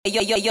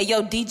Yo,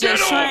 DJ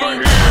Shrine,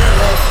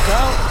 let's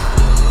go.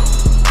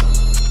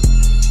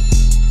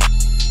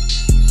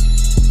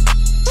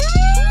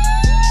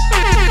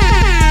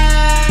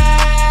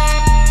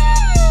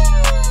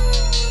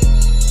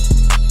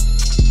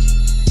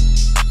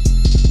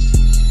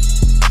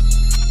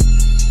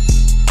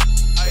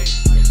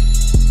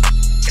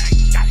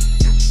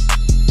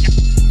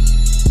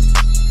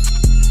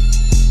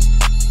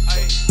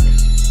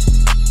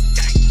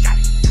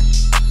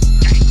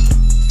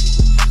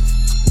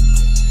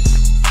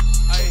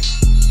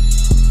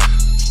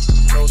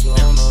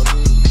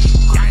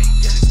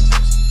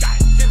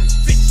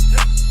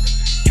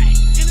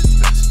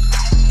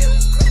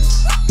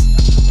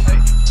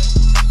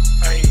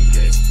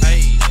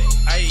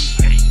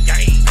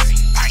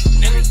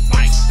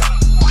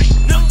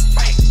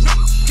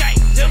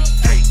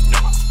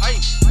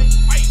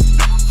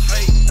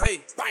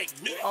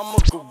 I'm a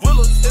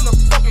gorilla in a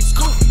fucking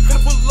scoop.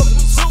 Finna pull up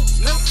the zoo,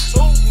 nigga.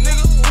 Oh,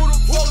 nigga, who the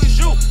fuck is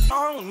you? I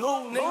don't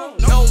know,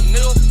 nigga. No,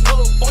 nigga, pull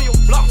up on your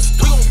block.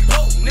 We gon'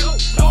 blow, nigga.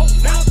 No,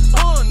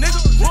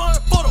 nigga, run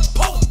for the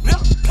pole,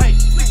 nigga. Hey,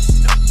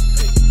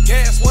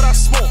 gas what I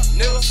smoke,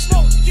 nigga.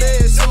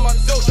 Feds in my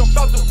dough, jump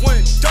out the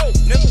window,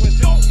 nigga.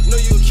 No,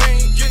 you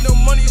can't get no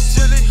money,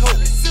 silly hoe.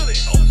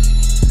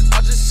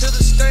 I just hit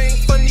a stain,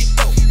 funny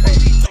dope.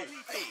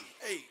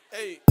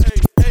 Hey.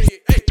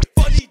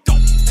 Funny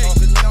dope.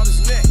 Talking out his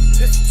neck,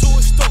 it's to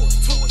a store.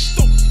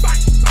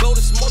 Blow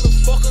this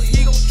motherfucker,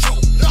 he gon'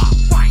 choke.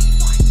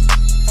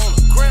 On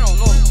the ground,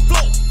 on the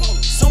floor.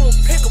 Someone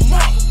pick him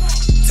up,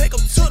 take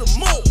him to the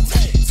moon.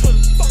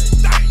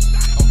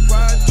 I'm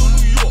riding through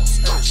New York.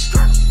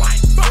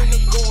 Finna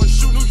go and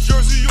shoot New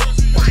Jersey up.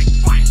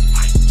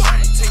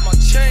 Take my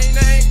chain, I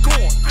ain't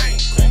going.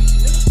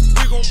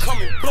 We gon'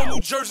 come and blow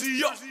New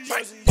Jersey up. You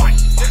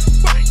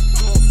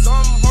want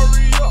something?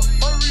 Hurry up.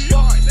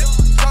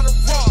 Tryna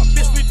rob,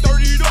 bitch, we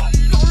 30'd up.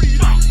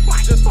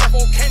 Just 5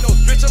 volcanoes,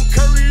 bitch, I'm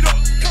curried up.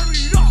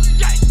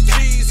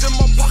 G's in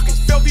my pockets,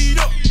 velvet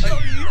up.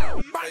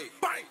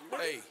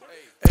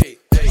 Hey.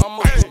 I'm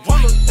a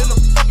gorilla in a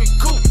fucking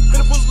coop.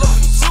 Finna pull up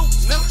the zoo,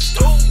 nigga.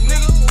 Oh,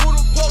 nigga, who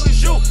the fuck is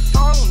you? I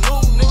don't know,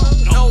 nigga.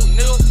 No,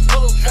 nigga,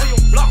 pull up on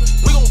your block.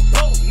 We gon'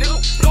 blow, nigga.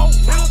 Go,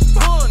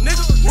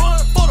 nigga. Run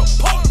for the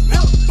pole,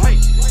 nigga.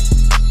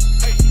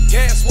 Hey,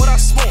 gas what I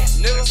smoke,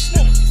 nigga.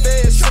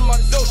 Feds in my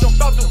dough,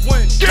 jump out the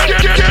window. Get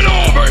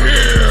over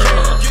here!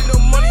 Get no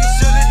money,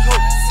 silly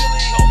hoe.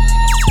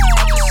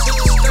 I just hit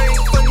the stain,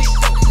 funny.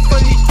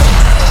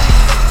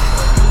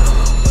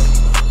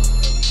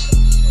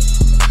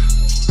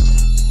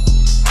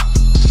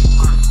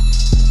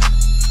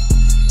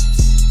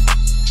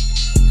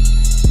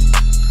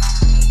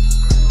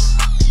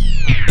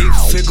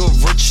 Eight-figure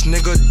rich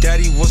nigga,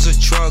 daddy was a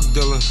drug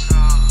dealer.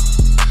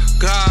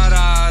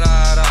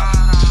 Gra-da-da-da.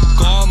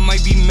 God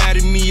might be mad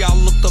at me, I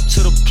looked up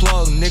to the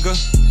plug, nigga.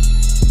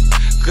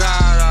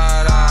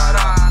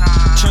 Gra-da-da-da.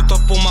 Turned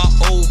up on my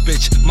old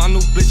bitch, my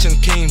new bitch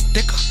and came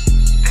thicker.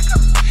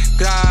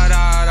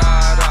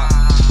 Gra-da-da-da.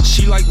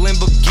 She like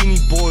Lamborghini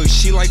boys,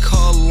 she like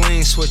her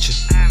lane switcher.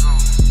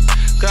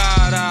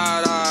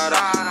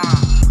 Gra-da-da-da.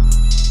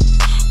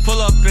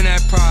 Pull up in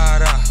that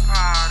Prada.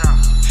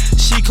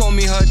 She call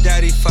me her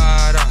daddy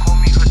Fada.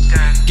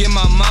 Get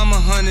my mama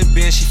 100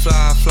 bands, she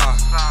fly.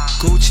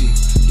 Gucci,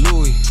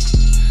 Louis,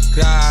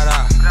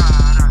 Grada.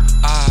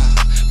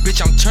 Bitch,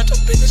 I'm turned up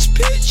in this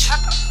bitch.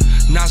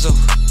 Nazo,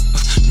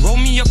 roll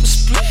me up a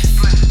split.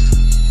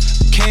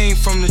 Came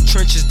from the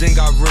trenches, then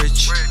got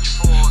rich.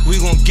 We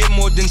gon' get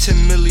more than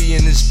 10 million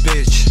in this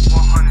bitch.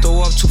 Throw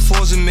up 2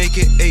 4s and make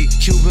it 8.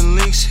 Cuban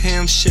links,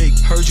 ham shake.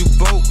 Heard you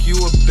broke, you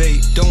a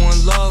bait. Don't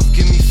want love,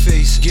 give me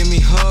face. Give me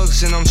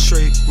hugs and I'm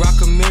straight.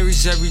 Rockin'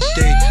 Marys every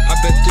day. I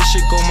bet this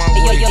shit go my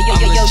way.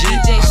 I'm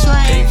legit.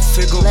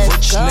 Eight-figure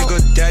rich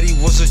nigga, daddy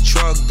was a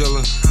drug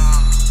dealer.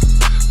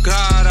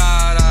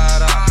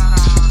 Gra-da-da-da.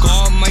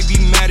 God might be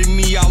mad at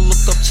me, I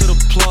looked up to the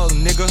plug,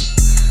 nigga.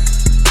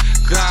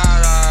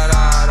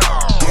 Gra-da-da-da.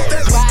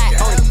 Ride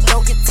on it,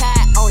 don't get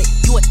tired on it.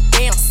 You a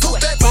damn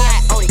suit.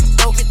 Ride on it,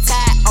 don't get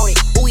tired on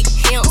it. Ooh,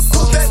 him,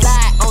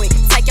 slide on it,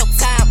 take your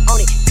time on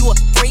it. You a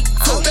freak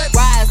too.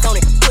 Rise on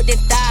it, put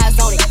them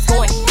thighs on it.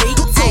 Going freak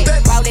too.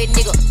 Roll that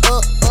nigga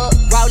up.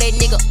 Roll that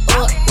nigga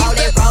up.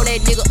 Roll that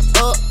nigga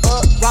up.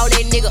 Roll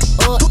that nigga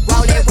up.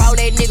 Roll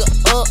that nigga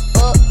up.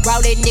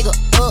 Roll that nigga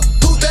up.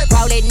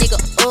 Roll that nigga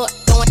up.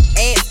 Throwing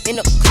ass in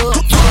the club.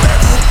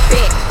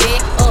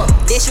 Back up.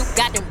 This you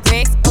got them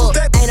racks up.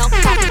 Ain't no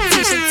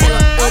competition. Tell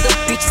them other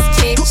bitches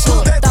catch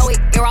up. Throw it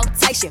in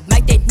rotation.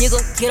 Make that nigga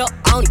get up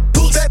on it,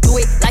 bitch. Do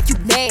it like you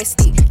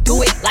nasty.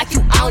 Do it like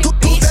you on it,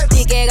 bitch.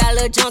 Big ass got a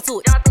little jump to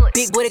it.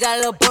 Big booty got a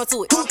little bump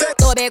to it.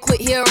 Throw it back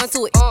quick, here run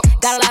to it.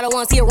 Got a lot of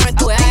ones here run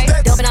through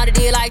it. Dumping on the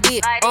deal like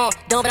this.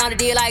 Dumping on the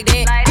deal like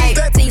that. Hey,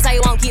 tease how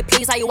you want, get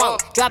please how you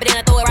want. Drop it in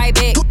and throw it right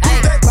back.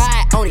 Hey,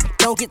 ride on it,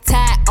 don't get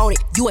tired on it.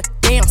 You a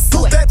damn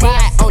suit.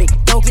 Ride on it,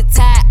 don't get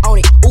tired on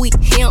it. Ooh,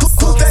 him,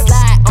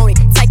 slide on it,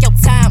 take your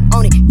time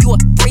on it. You a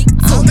freak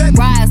too.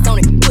 Rise on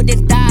it, put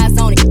them thighs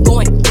on it.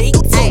 Going deep.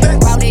 Hey,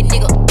 roll that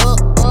nigga up.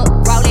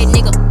 Roll that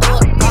nigga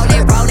up.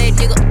 Roll that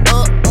nigga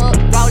up.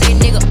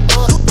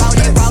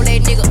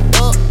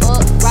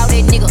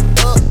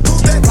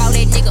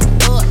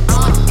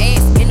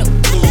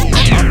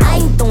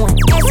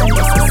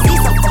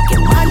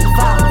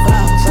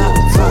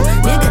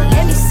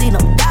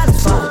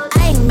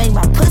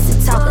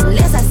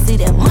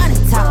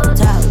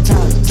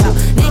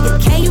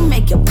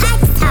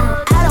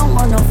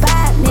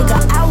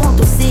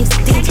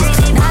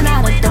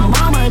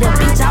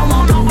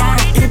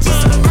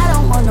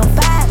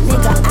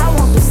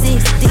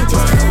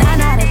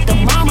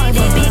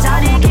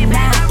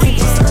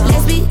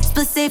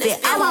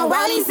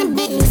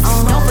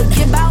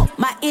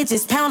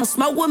 just pound of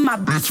smoke with my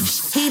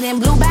bitches. He done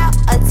blew out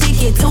a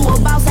ticket to a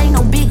boss, ain't no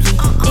biggie.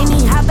 Then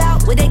he hop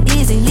out with that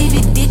glizzy, leave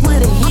it dick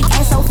with a hit.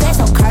 Ain't so fast,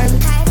 so curvy,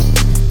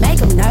 make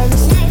him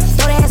nervous.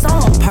 Throw that ass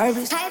on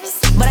purpose,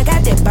 but I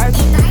got that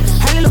Birkin.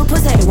 Her little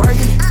pussy ain't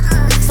working,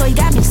 so he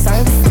got me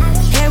serving.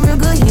 Hair real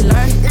good, he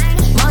learning.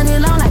 Money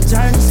long like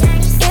journeys.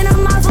 In a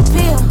muscle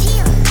pill,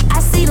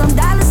 I see them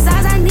dollar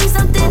signs, I need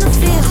something to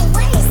feel.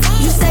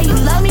 You say you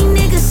love me,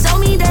 nigga, show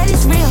me that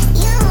it's real.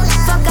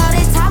 Fuck all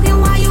that talking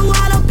while you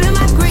all up in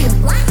my grill.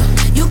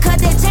 You cut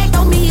that check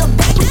on me, your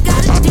back, you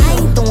got a deal.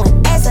 I ain't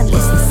throwing ass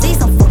unless you see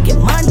some fucking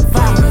money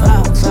fall.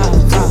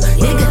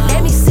 Nigga,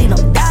 let me see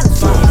them dollars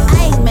fall.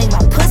 I ain't make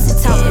my pussy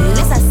talk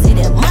unless I see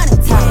that money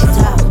talk.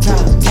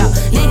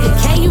 Nigga,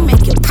 can you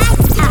make your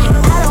pussy talk?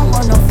 I don't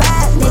want no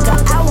 5, nigga,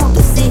 I want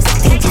the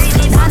 6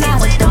 inches. Nah, nah,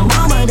 with the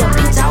mama, the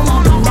bitch, I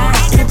want the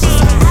 9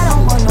 inches. I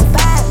don't want no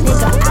 5,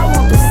 nigga, I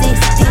want the 6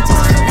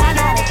 inches. Nah,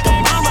 nah, with the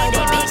mama,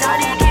 the bitch, I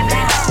want the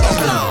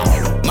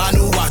 9. My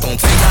new watch on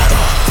TikTok,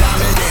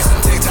 diamond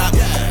dancing TikTok,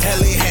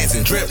 Helly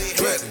Hansen drip,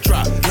 drip,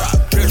 drop, drop,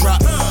 drip,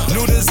 drop.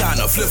 New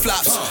designer flip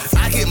flops,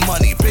 I get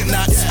money, big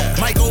knots,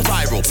 might go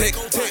viral. Tick,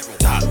 tick,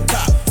 top,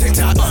 top, tick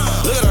tock.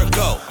 Look at her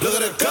go, look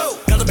at her go.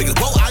 Got the biggest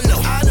boat I know.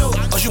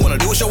 All she wanna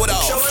do is show it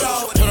off.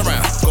 Turn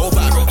around, go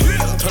viral.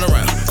 Turn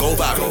around, go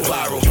viral.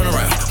 Turn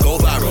around, go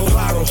viral.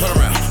 Turn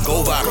around,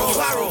 go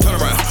viral. Turn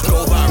around,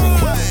 go viral.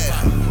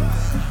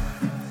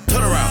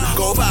 Turn around,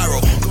 go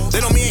viral. They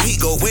know me and Heat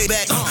go way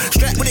back.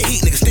 Strapped with the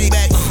heat, niggas stay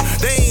back.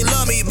 They ain't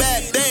love me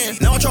back then.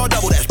 Now I charge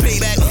double, that's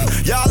payback.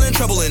 Y'all in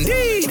trouble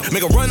indeed.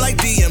 Make a run like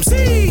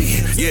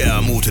DMC. Yeah,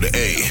 I moved to the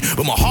A,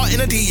 but my heart in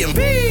the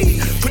DMV.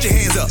 Put your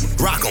hands up,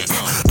 rock 'em.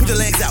 Put your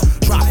legs out,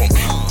 drop 'em.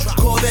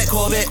 Corvette,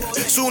 Corvette.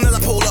 Soon as I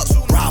pull up,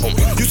 rob 'em.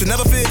 Used to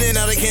never fit in,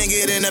 now they can't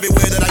get in.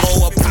 Everywhere that I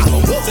go, a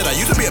problem. Said I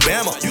used to be a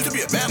Bama.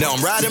 Now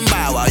I'm riding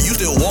by while you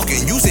still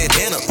walking. You said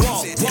dinner.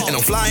 And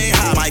I'm flying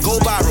high, might go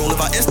viral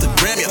if I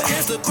Instagram ya.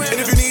 And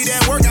if you need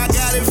that work, I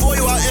got it for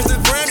you. I'll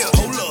Instagram ya.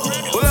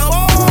 Hold up,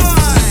 boy.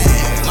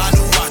 My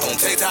new watch on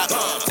TikTok.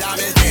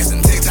 Diamond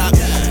dancing TikTok.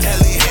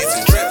 Helly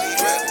Hansen drip,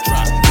 drip,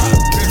 drop, drop,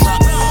 drip,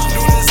 drop.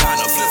 New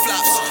designer flip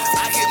flops.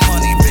 I get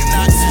money, big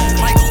knots.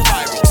 Might go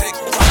viral. Take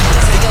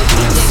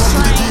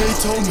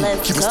told me,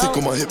 keep a stick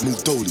on my hip, new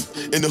Dolly.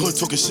 In the hood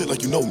talking shit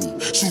like you know me.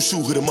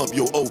 Shoo, hit him up,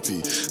 yo, OP.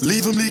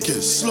 Leave him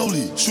leaking,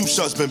 slowly. Shoot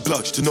shots been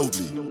blocked,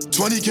 Ginobili.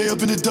 20K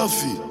up in the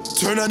Duffy.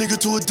 Turn that nigga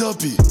to a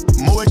duppy.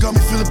 Moet got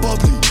me feeling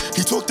bubbly.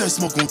 He talk that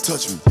smoke won't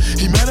touch me.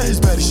 He mad at his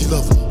baddie, she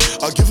love me.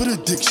 I give her the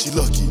dick, she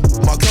lucky.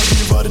 My car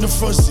get right in the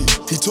front seat.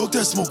 He talk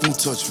that smoke won't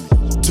touch me.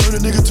 Turn a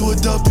nigga to a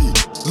duppy.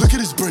 Look at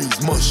his brains,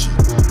 mushy.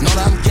 Know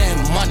that I'm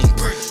getting money.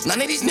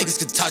 None of these niggas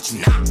can touch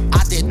me.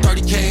 I did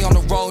 30K on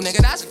the road,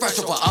 nigga, that's fresh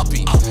up a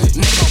uppie.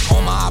 Nigga,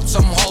 on my op,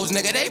 some hoes,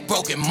 nigga, they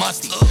broke and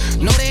musty.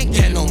 No, they ain't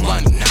getting no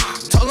money.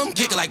 Tell them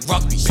kick it like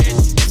rugby.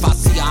 If I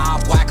see a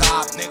op, whack a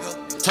op, nigga.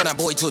 Turn that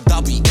boy to a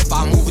duppy. If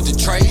I move with the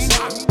trays,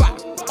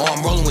 or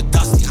I'm rolling with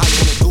Dusty. How you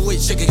gonna do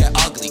it? Shit can get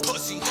ugly.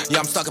 Yeah,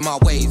 I'm stuck in my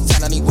ways,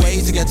 and I need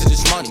ways to get to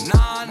this money.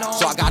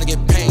 So I gotta get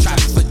paid.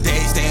 Trapping for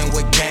days, staying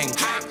with gang.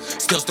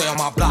 Still stay on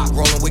my block,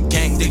 rolling with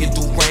gang, digging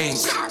through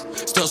range.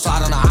 Still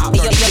slide on the hop,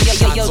 32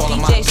 shots all on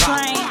my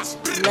block.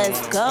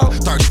 Let's go.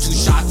 32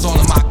 shots all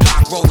on my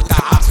block, roll with the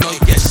ops, know you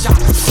get shot.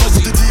 What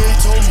the DA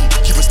told me,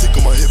 keep a stick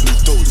on my hip, new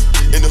Dolly.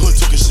 In the hood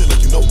talking shit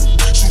like you know me.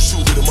 Shoo,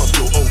 hit him up,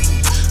 yo, OP.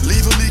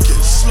 Leave him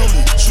leaking,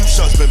 slowly. Shoot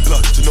shots been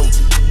blocked,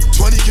 Ginobili.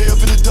 20K up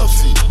in the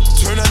Duffy.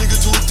 Turn that nigga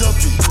to a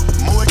duppy.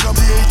 Moet got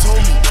me, ain't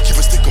told me. Keep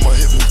a stick on my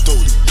hip, new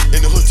Dolly.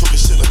 In the hood talking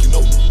shit like you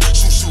know me.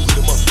 Shoo, hit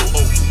him up, yo,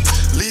 OP.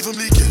 Leave him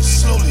leaking,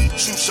 slowly.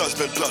 Shoot shots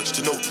been blocked,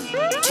 Ginobili.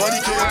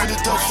 20K up in the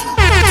Duffy.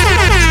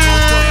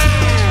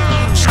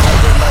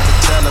 Smoking like a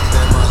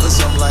Taliban, my hood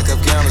something like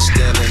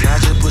Afghanistan. And I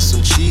just put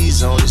some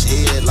cheese on his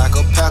head like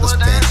a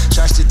Pakistan.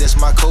 Trashed it, that's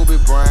my Kobe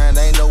Bryant,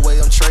 ain't no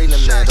way I'm trading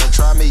him, man. Don't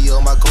try me,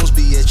 yo, my goons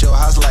be at your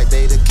house like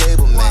they the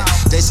cable man.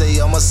 They say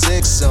I'm a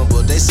sex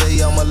symbol, they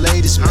say I'm a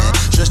ladies man.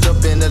 Dressed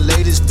up in the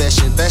latest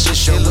fashion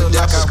show with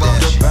like I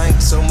robbed the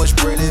bank. So much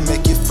bread it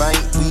make you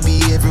faint. We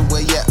be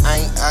everywhere you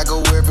ain't, I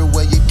go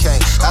everywhere you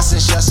can't. I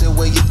send shots at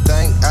where you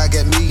think, I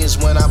got millions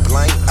when I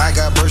blank. I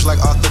got birds like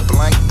Arthur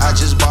Blank, I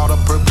just bought a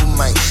purple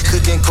mink.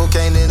 Cooking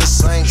cocaine in the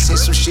sink, seen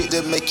some shit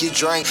that make you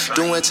drink.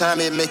 Doing time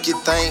it make you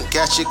think,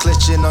 got you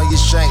clutching on your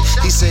shank.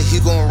 He said he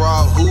gon'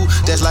 rob who?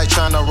 That's like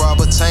trying to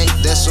rob a tank.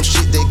 That's some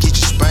shit that get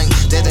you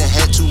spanked, that done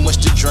had too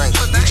much to drink.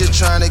 You just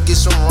trying to get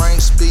some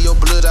rank, spill your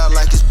blood out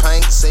like it's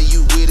paint. Say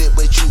you with it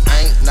but you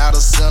ain't, not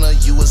a sinner,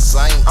 you a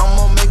saint.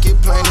 I'ma make it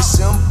plain and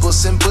simple,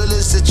 send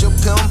bullets at your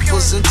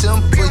pimples and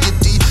temple. You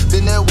deep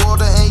in that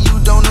water and you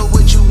don't know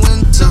what you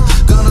into.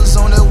 Gunners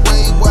on their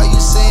way while you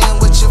saying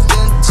what you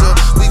been to.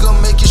 We gon'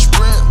 make it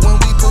sprint when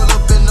we pull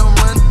up in the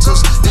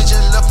rentals. They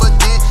just left a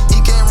dent, he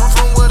can't run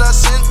from what I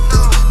sent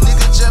them.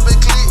 Nigga jumping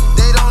click,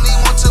 they don't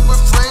even want to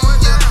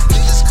befriend ya.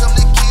 Niggas come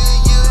to kill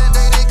you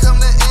and they come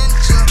to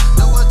injure.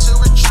 Nowhere to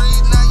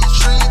retreat, now you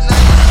treat, now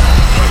you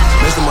treat.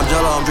 Mr.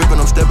 Mandela, I'm dripping,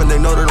 I'm stepping, they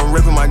know that I'm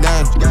ripping my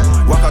game.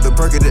 Walk out the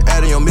perk at the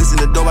Addy, I'm missing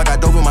the dope, I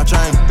got dope in my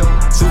chain.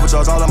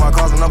 Supercharged all of my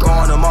cars when I'm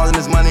going to Mars and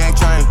this money ain't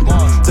trained.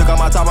 Took out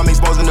my top, I'm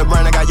exposing the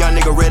brand, I got young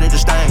nigga ready to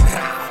stain.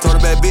 Told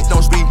a bad bitch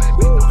don't speak,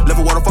 left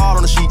a waterfall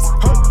on the sheets.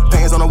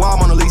 Pants on the wall,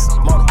 Mona Lisa.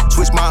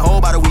 Switch my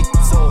whole by the week.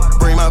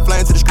 Bring my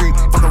flame to the street,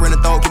 fuck her in the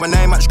throat, keep my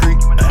name out the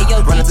street.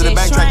 Running to the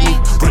bank, track me,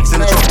 bricks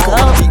in the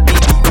truck, beat.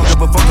 Don't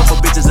give a fuck up for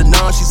bitches and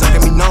none, she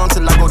sucking me numb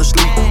till I go to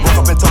sleep.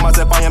 Woke up and told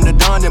myself I am the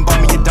done, then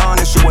bought me a Don,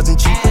 and shit wasn't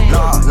cheap.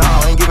 Nah,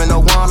 ain't giving no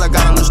ones, I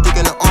got a little stick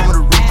in the arm of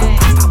the reaper.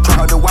 Truck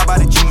out the Y by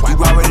the G, you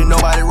already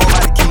know I roll by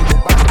the key.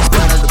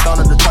 Burn the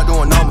thunder, the truck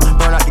doing number.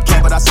 Burn out the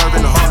cat, but I serve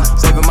in the Honda.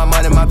 Saving my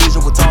money, my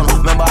vision was tunnel.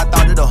 Remember I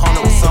thought that the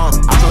Honda was some.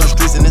 I told the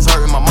streets and it's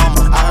hurting my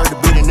mama. I heard the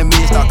beat and the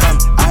millions start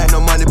coming. I had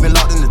no money, been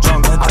locked in the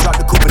jungle. I dropped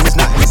the coupe and it's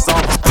not in the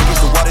song. Think it's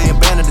the water and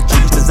band of the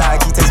juice. Desire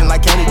keep tasting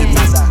like candy to me.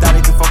 Thought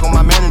they could fuck on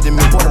my man and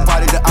me. For the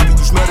party, the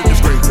opposite, you smell the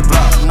debris. The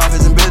block, and off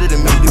is embedded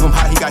in me. Leave him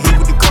hot, he got hit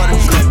with the cutter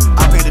and shit.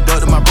 I paid the dough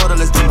to my brother,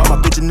 let's drink. Bought my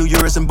bitch a new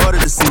Urus and butter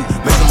to see.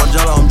 Make some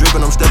Margiela, I'm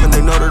dripping, I'm stepping.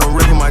 They know that I'm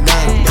ripping my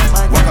game.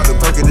 Walk out the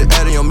perk at the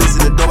Addy, I'm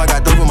missing the dope, I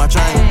got dope in my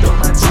chain.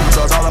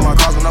 Supercharged all of my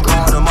cars when I'm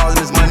going to Mars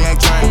and this money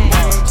ain't trained.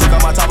 Took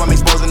out my top, I'm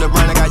exposing the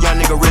brand, I got young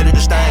nigga ready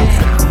to stain.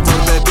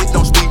 Told a bad bitch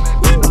don't speak,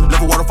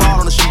 left a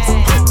waterfall on the sheets.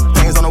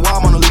 Pants on the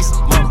wall, Mona Lisa.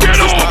 Get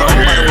over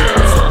here!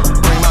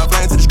 Bring my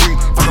flame to the street,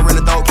 fuck her in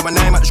the throat, keep my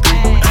name out the street.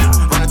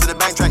 Running to the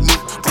bank, track me,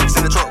 bricks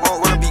in the truck, roll,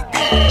 run a beat.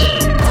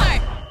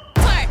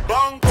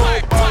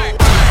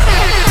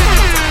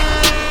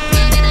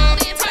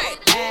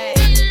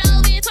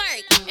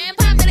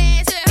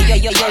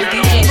 Yo,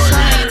 DJ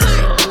Shine,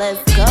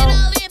 let's go.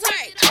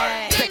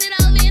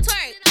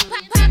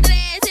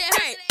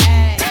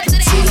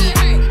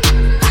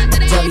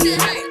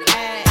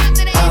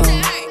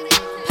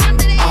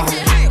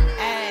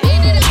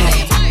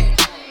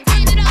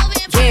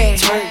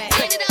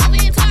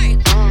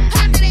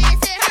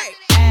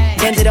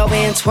 Bend it over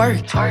and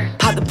twerk.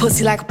 Pop the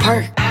pussy like a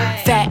perk.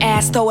 Fat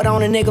ass, throw it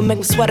on a nigga, make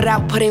him sweat it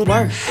out, put in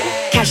work.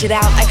 Cash it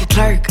out like a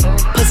clerk.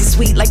 Pussy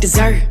sweet like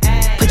dessert.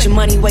 Put your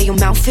money where your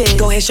mouth fit.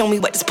 Go ahead, show me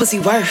what this pussy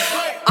worth.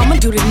 I'ma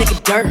do this nigga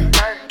dirt.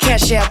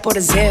 Cash out for the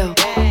Zelle.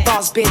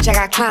 Boss bitch, I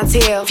got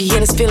clientele. If he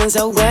in his feelings,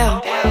 oh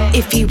well.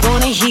 If he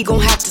want it, he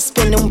gon' have to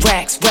spend them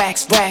racks. Bend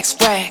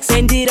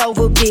it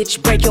over,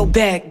 bitch, break your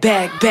back.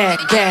 Twerk.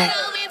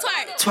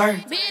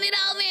 Twerk. Bend it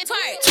over and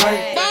twerk.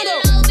 Twerk. Bend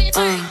it over and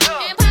twerk.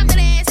 And pop that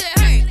ass to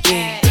hurt.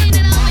 Yeah. Bend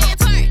it over and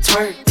twerk.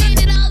 Twerk. Bend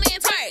it over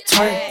and twerk.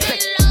 Twerk.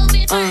 Bend it over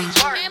and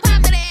twerk. And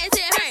pop that ass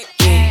to hurt.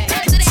 Yeah.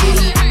 Pop that ass to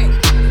hurt. Pop that ass to hurt. Pop that ass to hurt.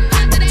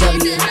 Pop that ass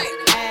to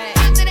hurt.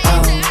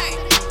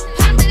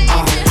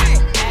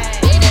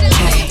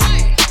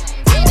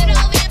 Bend it over and twerk. Bend it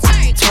over and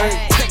twerk. Twerk.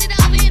 Bend it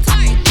over and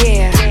twerk.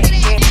 Yeah. Bend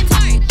it over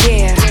and twerk.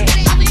 Yeah. Bend it over and twerk. Yeah. Bend it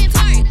over and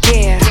twerk.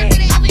 Yeah. Bend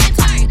it over and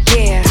twerk.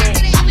 Yeah.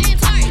 Bend it over and twerk. Yeah.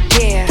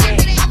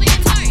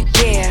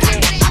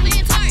 Bend it over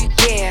and twerk.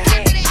 Yeah.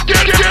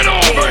 Get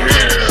over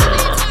here!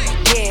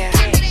 Yeah.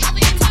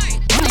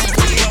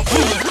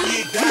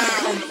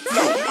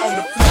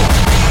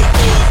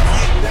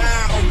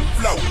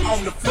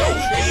 On the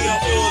floor, real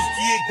buzz,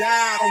 get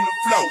down on the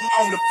floor,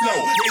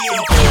 on the floor,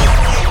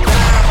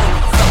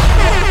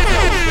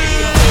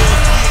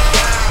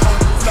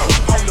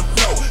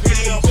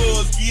 real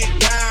buzz, get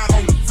down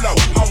on the floor,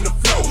 on the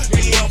floor,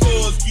 real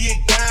buzz, get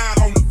down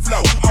on the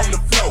floor, on the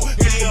floor,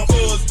 real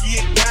buzz,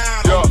 get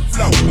down on the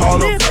floor, on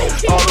the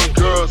floor, All them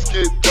girls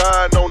get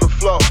down on the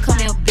floor. Come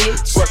here,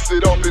 bitch. Bust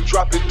it up and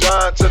drop it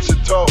down, touch your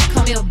toe.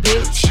 Come here,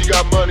 bitch. She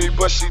got money,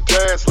 but she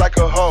dance like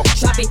a hoe.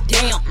 Drop it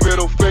down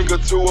Middle finger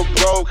to a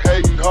broke,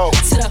 hating hoe.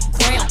 to the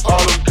ground.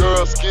 All them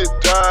girls get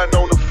down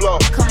on the floor.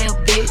 Come here,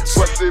 bitch.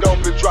 Bust it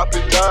up and drop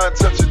it down,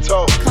 touch your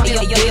toe. Come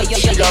here,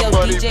 bitch. She got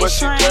money, but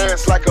she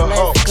dance like a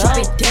hoe. Drop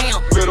it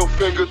down. Middle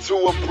finger to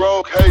a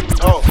broke, hating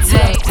hoe.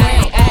 Hey,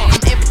 hey, hey. I'm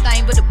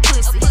everything but a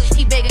pussy.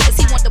 He begging cause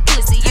he want the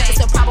pussy. If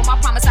it's a problem, I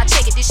promise I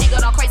check it. This shit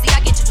got all crazy,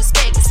 I get you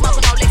respected.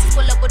 Smoking on Lexus,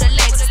 pull up with a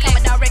Lexus.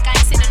 Coming direct, I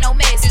ain't sending no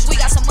message. We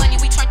got some money,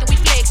 we turned and we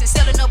flexing.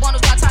 Selling up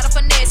bundles, got tired of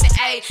finessing.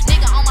 Ayy,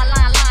 nigga on my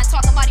line,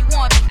 talking about he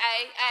want me.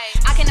 Ayy,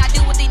 I cannot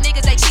deal with these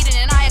niggas, they cheating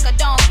and I act a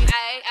donkey.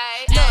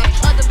 Look,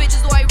 other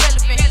bitches are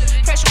irrelevant.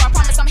 Pressure, I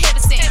promise I'm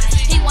heavy sent.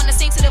 He wanna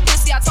sing to the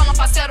pussy, I told him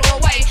if I settle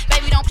away.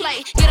 Baby, don't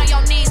play, get on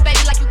your knees,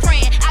 baby, like you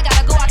praying. I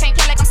gotta go, I can't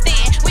play like I'm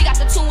staying. We got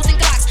the tools and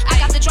Glocks, I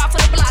got the drop for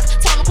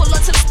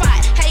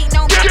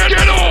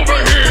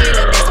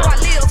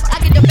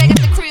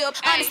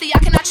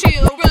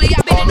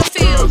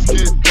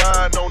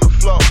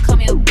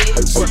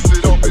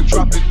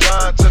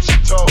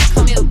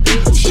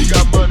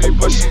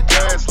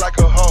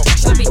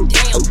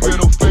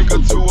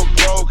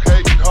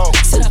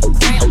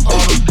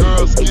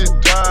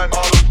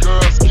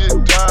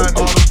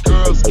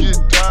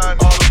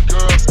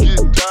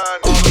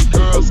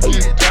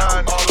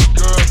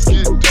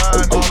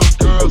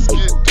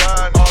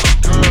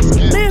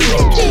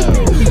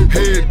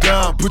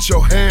put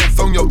your hands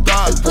on your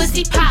thighs.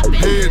 Pussy poppin'.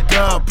 Head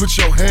down, put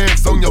your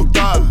hands on your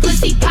thighs.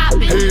 Pussy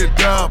poppin'. Head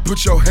down,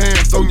 put your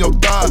hands on your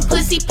thighs.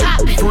 Pussy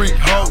poppin'. Freak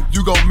hoe,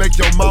 you gon' make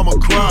your mama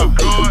cry.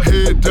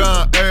 Head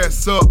down,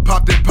 ass up,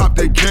 pop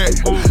that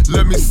cat.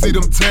 Let me see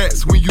them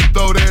tats when you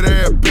throw that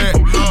ass back.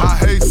 I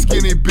hate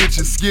skinny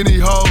bitches, skinny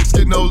hoes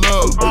get no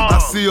love. I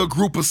see a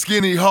group of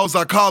skinny hoes,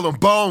 I call them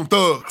bone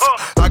thugs.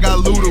 I got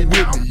Luda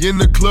with me, in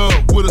the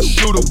club with a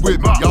shooter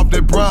with me. Off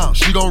that brown,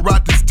 she gon'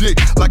 ride this dick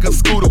like a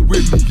scooter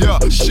with me. Yeah,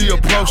 she a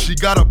pro, she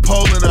got a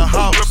pole in her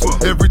house.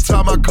 Every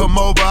time I come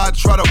over, I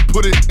try to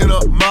put it in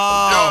a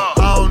mouth.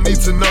 I don't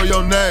need to know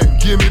your name,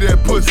 give me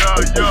that pussy.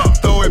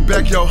 Throw it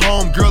back, your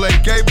home girl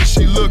ain't gay, but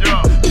she lookin'.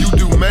 You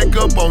do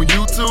makeup on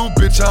YouTube,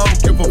 bitch, I don't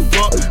give a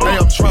fuck. Hey,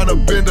 I'm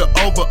tryna bend her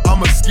over,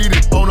 I'ma skeet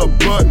it on her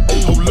butt.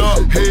 Hold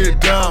up, head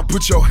down,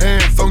 put your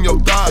hands on your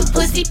thighs.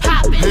 Pussy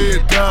poppin'.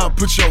 Head down,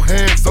 put your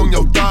hands on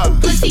your thighs.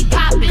 Pussy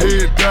poppin'.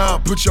 Head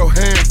down, put your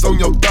hands on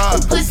your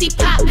thighs. Pussy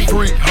poppin'.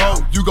 Freak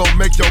hoe, you gon'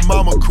 make your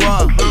mama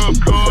cry.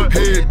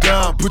 Head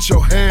down, put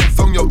your hands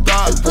on your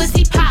thighs.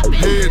 Pussy poppin'.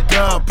 Head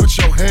down, put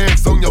your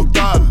hands on your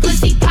thighs.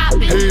 Pussy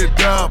poppin'. Head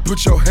down,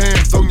 put your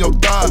hands on your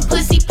thighs.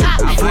 Pussy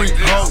poppin'. Freak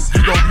hoe,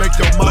 you gon' make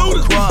your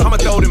mama cry. I'ma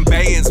throw them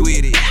bands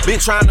with it. Been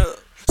tryna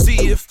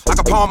see if I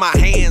can palm my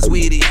hands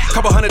with it.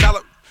 Couple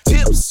 $100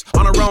 tips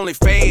on her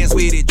OnlyFans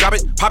with it. Drop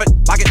it, pop it,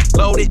 lock it,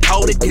 load it,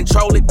 hold it,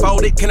 control it,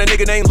 fold it. Can a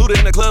nigga named Luda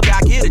in the club,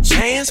 I get a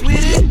chance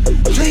with it?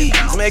 Please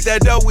make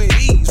that dough with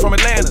ease. From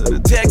Atlanta to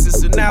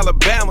Texas and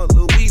Alabama,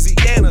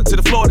 Louisiana to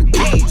the Florida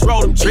Keys.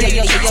 Roll them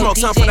trees, smoke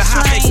some for the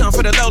high, make some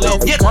for the low low.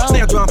 Yeah,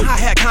 snare drum,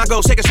 hi-hat,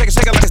 Congo, shake it, shake it,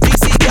 shake it like it's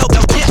DC, go,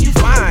 go. Yeah, you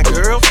fine,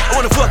 girl. I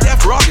wanna fuck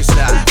that froggy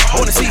style. I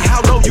wanna see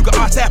how low you can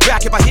arch that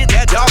back if I hit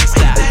that doggy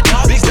style.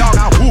 Big dog,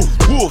 I woof,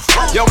 woof.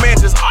 Yo, man,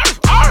 just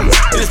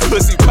this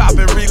pussy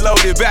poppin',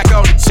 reloaded, back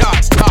on the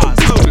charts. Stars,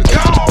 Luda,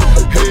 go.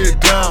 Head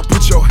down,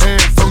 put your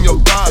hands on your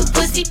thighs.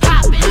 Pussy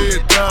poppin'.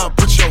 Head down,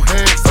 put your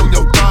hands on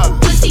your thighs.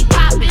 Pussy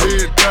poppin'.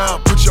 Head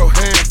down, put your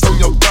hands on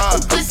your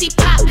thighs. Pussy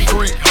poppin'.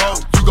 Freak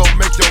hoe, you gon'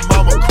 make your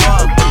mama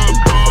cry.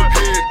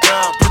 Head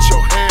down, put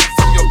your hands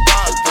on your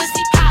thighs.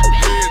 Pussy poppin'.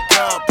 Head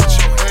down, put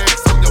your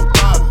hands on your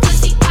thighs.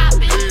 Pussy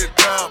poppin'. Head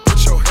down, put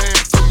your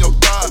hands on your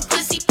thighs.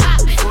 Pussy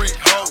poppin'. Freak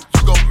hoe,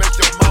 you gon' make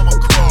your mama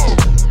cry.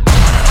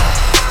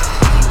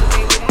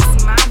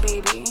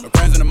 Her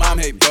friends and her mom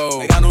hate me.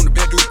 They got on the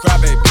bed, do the cry,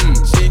 baby.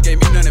 She ain't gave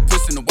me none that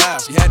pussy in a while.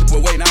 She had to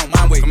put weight, I don't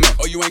mind waiting.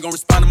 Oh, you ain't gon'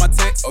 respond to my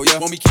text? Oh, yeah.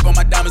 Want me keep on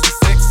my diamonds and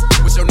sex?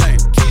 What's your name?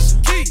 Keisha,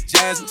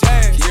 Jasmine,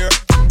 Kiera,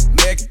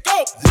 Megan,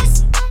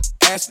 Lisa,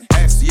 Ashley,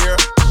 Sierra,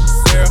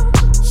 Sarah.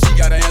 She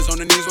got her hands on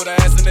her knees with her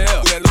ass in the air.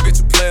 Who that little bitch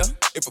a player?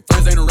 If her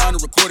friends ain't around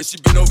to record it, she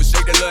been over,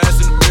 shake that little ass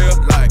in the mirror.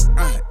 Like,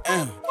 I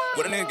am.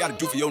 What a nigga gotta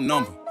do for your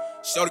number?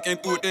 Shorty came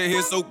through with that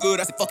hair so good,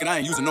 I said, fuck it, I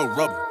ain't using no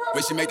rubber.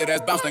 Way she make that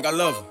ass bounce, think I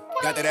love her.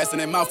 Got that ass in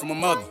that mouth from her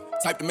mother.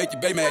 Type to make you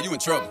baby mad, you in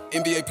trouble.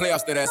 NBA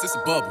playoffs, that ass, it's a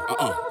bubble.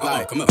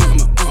 Like, come on, throw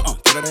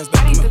that ass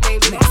back, come on.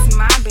 Baby, that's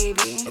my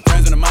baby. Her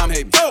friends and her mom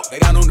hate me. They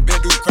got on the bed,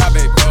 do the cry,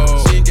 baby.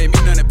 She ain't gave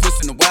me none that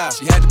pussy in a while.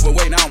 She had to put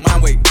weight, I don't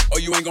mind waiting. Oh,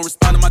 you ain't gon'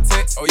 respond to my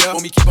text? Oh, yeah?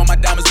 Want me keep on my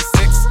diamonds and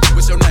sex?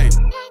 What's your name?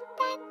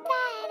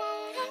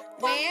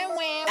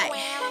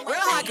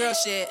 Real hot girl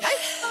shit.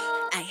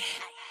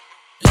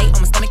 Lay on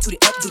my stomach, toot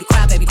it up, do the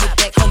cry, baby. Look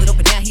back, hold it up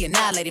and down, he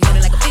annihilated.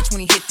 Moaning like a bitch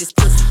when he hit this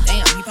pussy.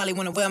 Damn, he probably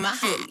wanna wear my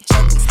hoodie.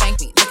 Choke me, spank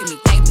me, look at me,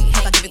 thank me.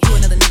 If I give it to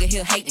another nigga,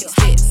 he'll hate me.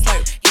 Spit,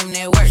 slurp, give him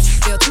that work.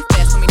 Feel too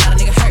fast for me, not a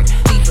nigga hurt.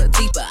 Deeper,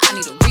 deeper, I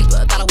need a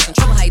reaper. Thought I was in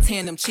trouble, how you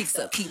tearing them cheeks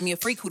up. Keep me a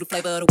freak, who the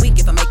flavor of the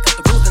week. If I make up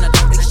the rules, then I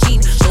don't think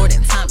cheating.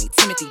 Jordan, Tommy,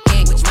 Timothy,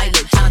 Gang, which might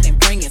let Jonathan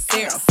bring in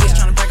Sarah. Bitch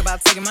trying to brag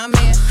about taking my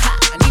man. Ha,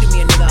 I needed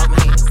me a nigga off my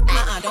hands.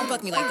 Don't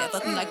fuck me like that,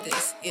 fuck me like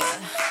this, yeah.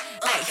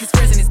 Ay, his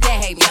friends and his dad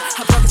hate me.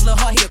 I broke his little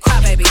heart, he a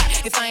cry, baby.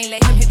 If I ain't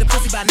let him hit the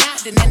pussy by now,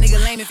 then that nigga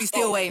lame if he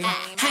still waiting.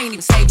 I ain't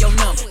even saved your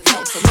number,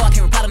 no, so no, I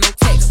can't reply to no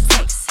text.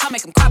 I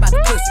make him cry about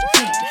the pussy,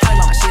 probably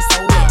why my shit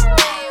so wet.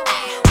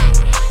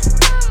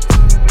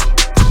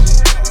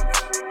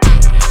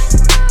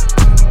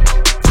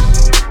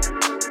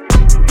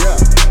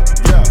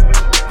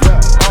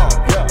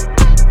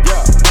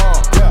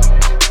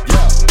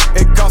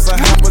 It costs a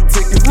half a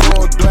ticket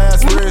for a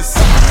glass wrist,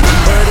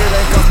 but it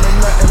ain't cost me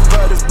nothing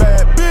but it's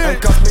bad.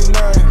 Ain't cost me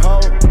nothing, ho.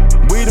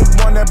 We the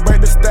one that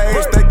break the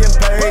stage, they get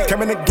paid.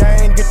 Come in the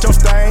game, get your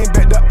stain.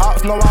 Bet the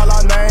ops know all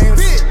our names.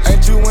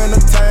 Ain't you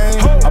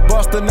entertained? I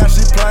bust her, now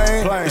she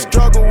plain. The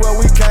struggle where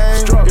we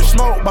came. It's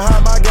smoke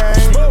behind my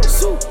game.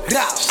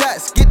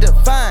 Shots get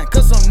defined,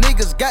 cause some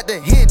niggas got the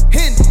hint.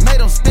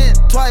 Made him spin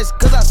twice,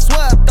 cause I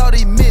swear I thought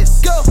he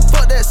missed. Go,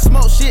 fuck that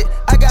smoke shit,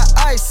 I got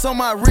ice on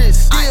my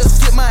wrist.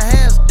 Still get my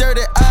hands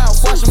dirty, I'll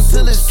wash them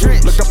till it's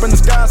drenched. Look up in the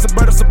sky, it's a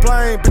bird, it's a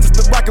plane. Bitches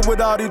the rocket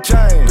with all these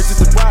chains.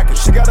 Bitches the rocket,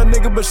 she got a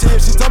nigga, but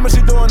shit, she told me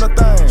she doing her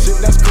thing. Shit,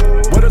 that's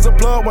cool. What is a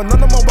plug when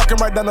none of them walking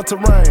right down the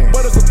terrain?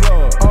 What is a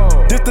plug?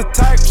 This the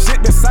type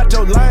shit that's out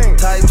your lane.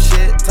 Type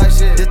shit.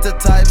 This the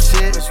type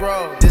shit. This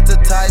the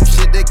type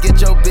shit that get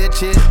your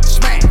bitch hit.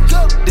 Smack.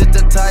 This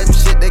the type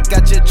shit that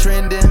got you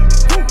trending.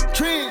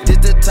 This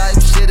the type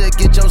shit that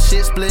get your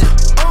shit split.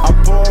 I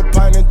pour a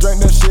pint and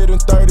drink that shit in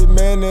 30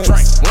 minutes.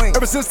 Every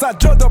Ever since I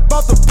jumped up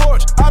off the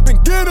porch, I've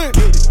been getting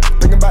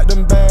thinking about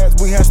them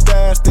bags we had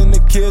stashed in the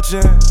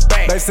kitchen.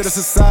 Back to the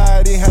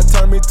society had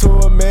turned me to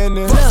a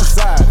menace.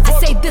 I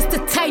say this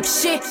the type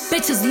shit,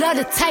 bitches love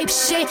the type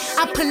shit.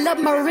 I pull up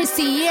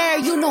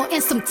Mauricio, you know, in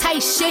some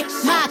tight shit.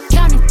 My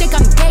accountant think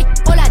I'm gay,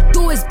 all I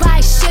do is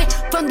buy shit.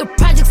 From the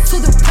projects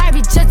to the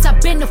private jets, I've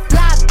been a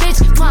fly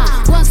bitch.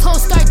 Once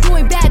hoes start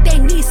doing bad, they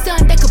need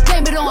something they could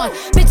blame it on.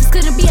 Bitches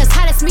couldn't be as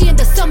hot as me in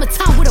the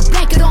summertime with a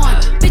blanket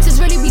on. Bitches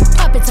really be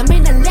puppets, I'm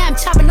in the lamb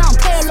chopping on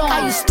play along.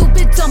 Are you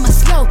stupid, dumb or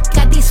slow?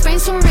 Got these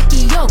frames from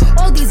Ricky, yo.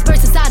 All these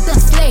verses I done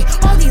slay,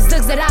 all these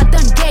looks that I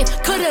done gave.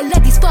 Could've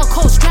let these fuck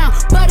hoes drown,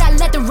 but I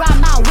let them ride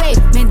my way.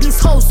 Man, these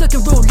hoes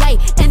looking real light,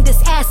 and this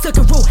ass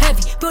looking real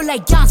heavy. Feel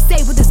like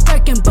Beyonce with this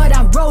Birkin, but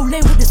I'm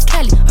rolling with this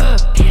Kelly.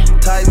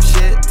 Type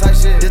shit,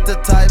 this the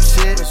type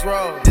shit.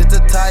 This the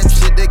type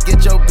shit that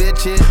get your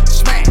bitch hit.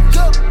 Smack.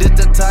 This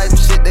the type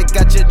shit that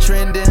got you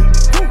trending.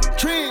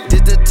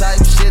 This the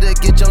type shit that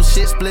get your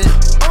shit split.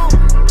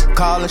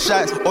 Calling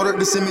shots, ordered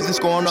the Simmons and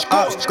scoring the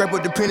ops. Scrape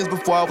with the pennies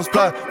before I was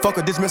fly. Fuck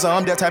a dismissal,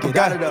 I'm that type of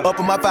guy. Up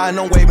on my fire,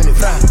 no waving it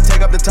fly.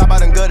 Take up the top, I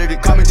done gutted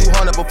it. Call me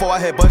 200 before I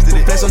had busted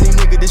it. Flex on these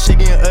niggas, this shit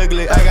getting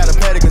ugly. I got a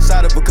paddock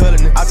inside of a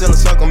cullin' it. I tell her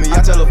suck on me,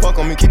 I tell her fuck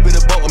on me. Keep it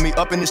a boat with me,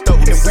 up in the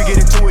stove with me. If we get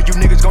into it, you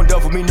niggas gon'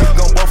 duff with me. Niggas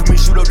gon' buff with me,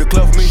 shoot up the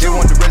club for me. They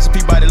want the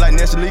recipe, body like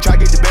Nestle. Try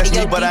get the best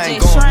of me, but I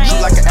ain't gon'.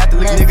 Shoot like an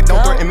athlete, nigga,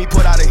 don't threaten me.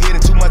 Put out a hit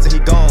in 2 months and he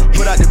gone.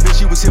 Put out the bitch,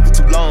 she was here for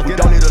too long. We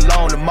don't need a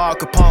loan, the Mar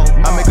Capone.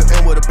 I make her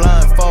end with a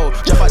blindfold.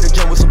 Jump out the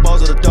gym with some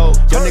balls of the dough.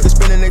 Y'all niggas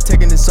spinning, they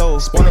taking his soul.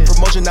 Want a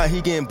promotion, now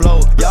he getting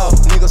blowed. Y'all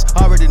niggas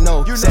already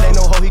know. Said ain't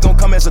no hoe, he gon'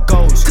 come as a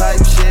ghost. Type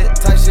shit.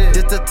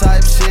 This the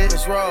type shit.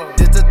 This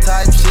the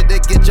type shit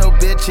that get your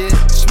bitch hit.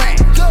 Smack.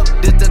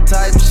 This the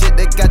type shit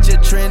that got you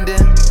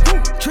trending.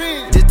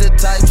 This the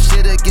type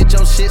shit that get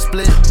your shit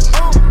split.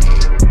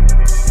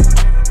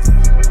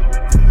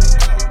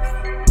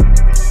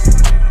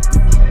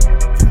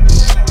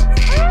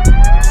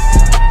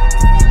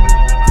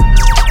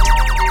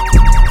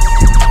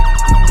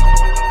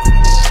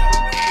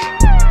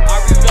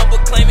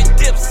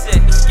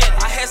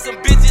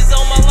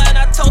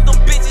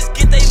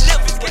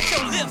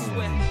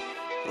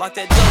 Lock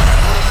that door,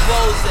 where the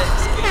bros at?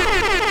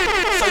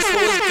 Search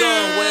for his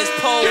gun, where his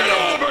pole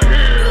at?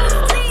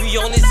 We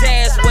on his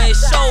ass, where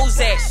his shows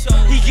at?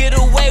 He get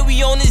away,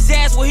 we on his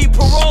ass, where he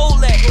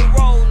parole at?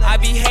 I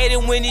be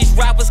hating when these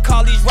rappers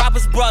call these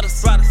rappers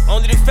brothers.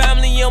 Only the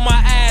family on my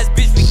ass,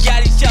 bitch, we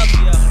got each other.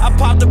 I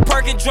popped a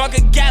perk and drunk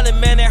a gallon,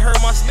 man, that hurt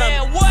my stomach.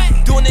 Man,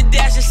 what? Doing the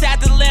dash inside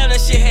the lamb, that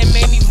shit had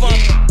made me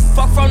vomit.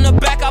 Fuck from the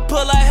back, I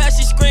pull her hair,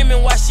 she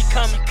screaming while she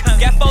coming.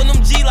 Got 4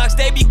 them G-locks,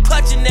 they be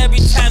clutching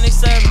every time they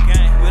serve me.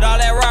 With all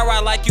that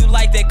rah-rah like you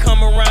like that,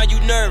 come around, you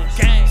nervous.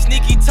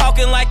 Sneaky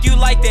talking like you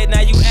like that,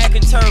 now you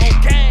acting turtle.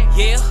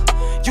 Yeah,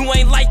 you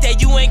ain't like that,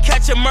 you ain't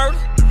catch a murder.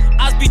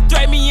 Ops be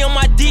threatening me on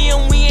my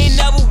DM, we ain't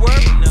never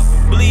worked.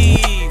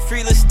 Bleed,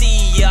 free Lil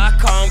Steve, yeah, I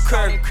call him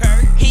Kirk.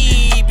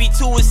 He be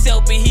to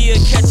himself, but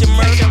he'll catch a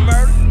murder.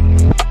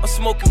 I'm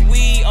smoking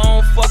weed, I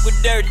don't fuck with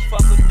dirty.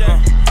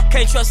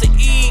 Can't trust an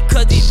E,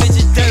 cause these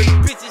bitches dirty.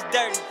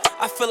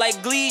 I feel like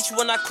Gleech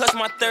when I clutch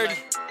my 30.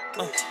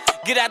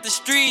 Get out the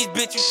streets,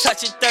 bitch, you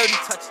touchin' 30.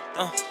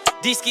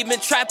 D-Ski been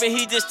trapping,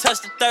 he just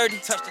touched the 30.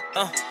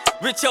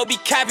 Richo be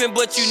capping,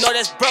 but you know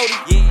that's Brody.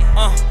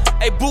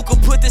 Hey,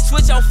 Booka, put the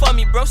switch on for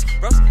me, broski.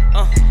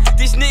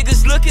 These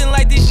niggas looking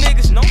like these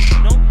niggas, no.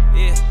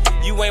 Yeah,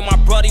 you ain't my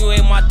brother, you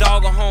ain't my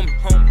dog or homie.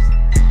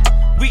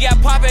 We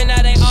got poppin',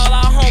 now they all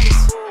our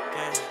homies.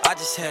 I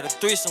just had a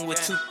threesome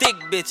with 2 thick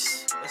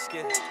bitches.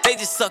 They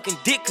just sucking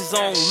dick cause I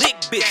don't lick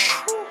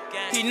bitches.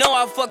 He know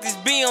I fucked his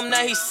BM,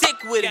 now he sick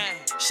with it.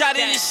 Shot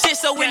in his shit,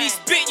 so when he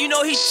spit, you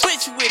know he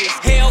twitch with it.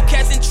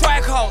 Hellcats and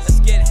track hoes.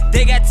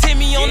 They got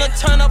Timmy on the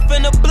turn up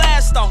and the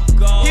blast off.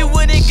 He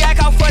wouldn't gag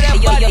out for that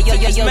body, took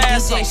his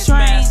mask off.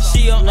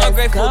 She an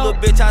ungrateful little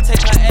bitch, I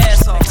take her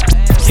ass off.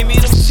 Give me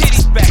them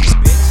titties back,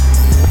 bitch.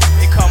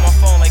 They call my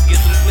phone like get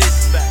them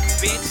blizzards back,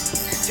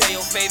 bitch. Tell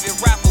your favorite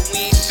rapper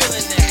we ain't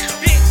feeling that,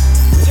 bitch.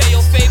 Tell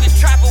your favorite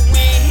trapper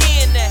we ain't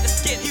hearing that.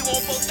 He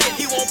won't vote that,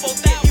 he won't vote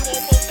that, he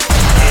won't vote that.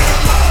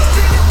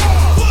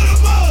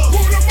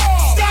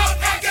 Stop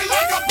acting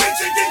like a bitch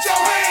and get your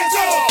hands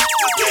up.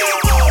 Get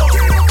 'em up.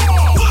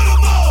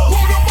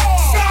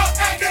 Stop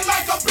acting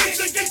like a bitch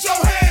and get your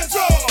hands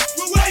up.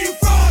 Where you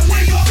from,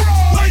 nigga?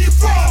 Where you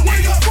from,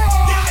 nigga?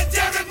 God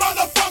damn it,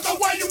 motherfucker,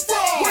 where you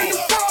from? Where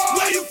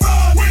you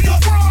from, nigga?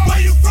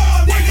 Where you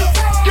from, nigga?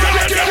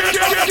 Get over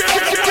here.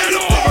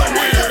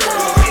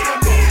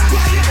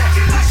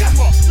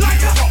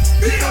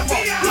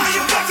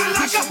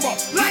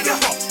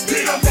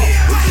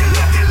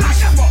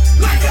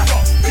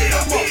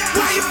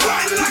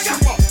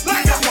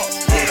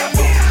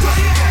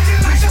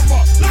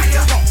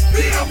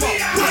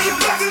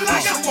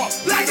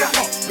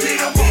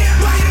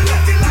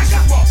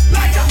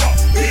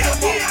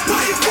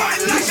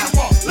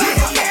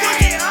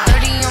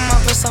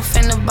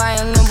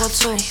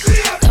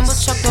 Limbo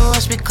truck the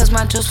rush because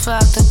my juice fell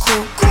out the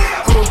coupe.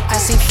 Ooh, I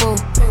see food,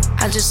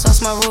 I just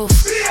lost my roof.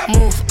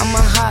 Move, I'm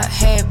a hot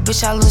head,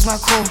 bitch, I lose my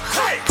cool.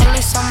 Pull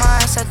ice on my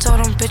ass, I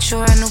told him, bitch, you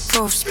had no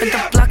proof. Spit the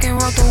block and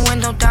roll the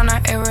window down,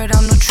 I air it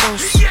out, no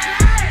truce.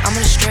 I'm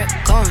in the strip,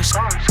 guns.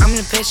 I'm in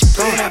the bitch,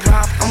 blow that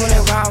pop. I'm on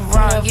that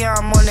rah. Yeah,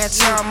 I'm on that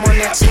time, I'm on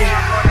that team.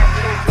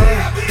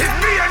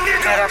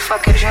 Got that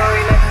fucking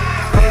jewelry, nigga.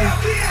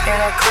 Yeah,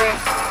 that cream.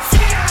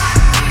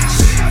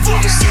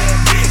 You see it.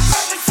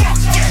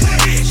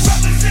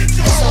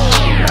 It's a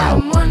whole lot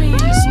of money in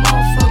this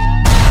motherfucker.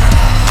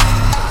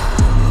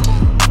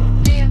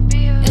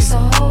 It's a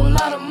whole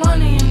lot of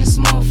money in this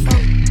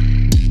motherfucker.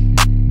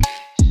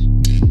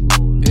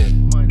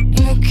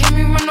 Ain't gon' keep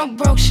me run no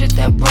broke shit,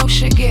 that broke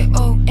shit get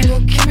old. Ain't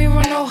gon' keep me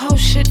run no hoe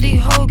shit,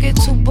 these hoes get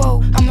too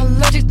bold. I'm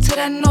allergic to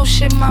that no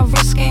shit, my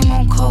wrist game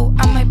on cold.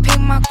 I might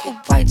paint my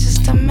coupe white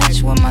just to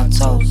match with my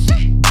toes.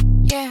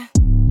 Yeah,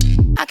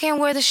 I can't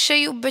wear the shit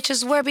you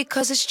bitches wear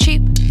because it's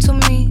cheap to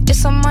me. It's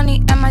some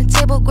money at my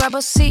table, grab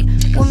a seat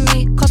with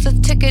me. Cost a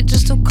ticket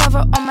just to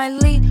cover all my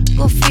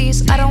legal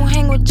fees. I don't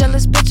hang with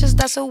jealous bitches,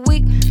 that's a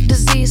weak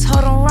disease.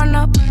 Hold on, run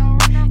up.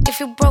 If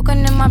you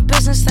broken in my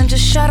business, then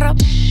just shut up.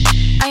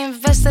 I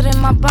invested in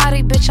my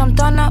body, bitch, I'm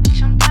done up.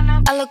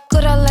 I look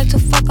good, I like to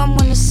fuck 'em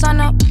when the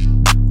sun up.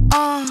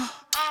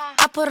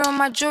 I put on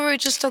my jewelry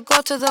just to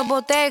go to the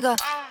bodega.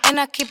 And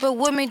I keep it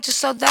with me just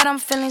so that I'm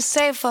feeling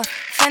safer.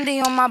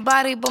 Fendi on my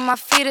body, but my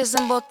feet is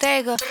in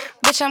Bottega.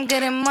 Bitch, I'm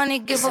getting money,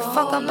 give a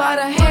fuck about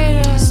a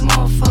hater. This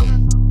motherfucker.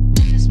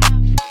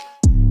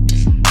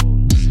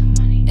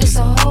 It's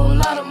a whole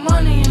lot of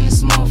money in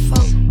this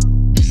motherfucker.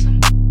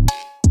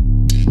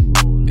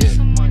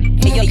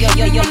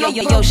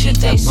 Yo, shit,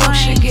 that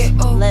bullshit get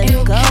old. Let's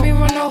go. Can't me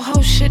run no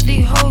hoe shit,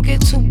 these hoes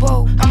get too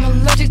bold. I'm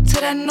allergic to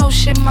that no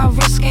shit, my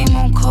wrist game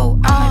on cold.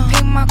 I might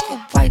paint my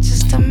coupe white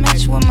just to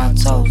match with my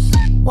toes.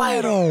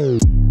 White on.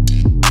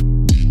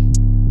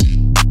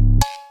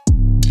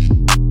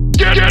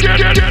 Get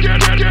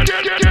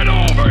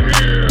over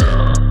here.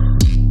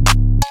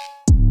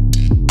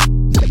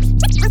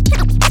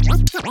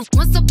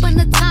 Once upon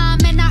a time,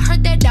 and I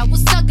heard that I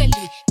was ugly.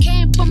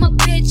 Came from a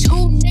bitch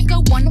who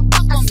nigga wanna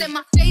fuck on me. Said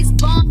my face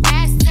bomb,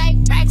 ass tight,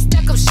 rack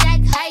stuck up,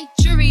 shack height,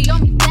 jury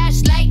on me,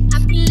 flashlight.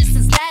 I've been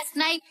listening last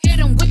night. Hit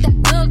him with that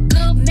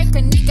good, make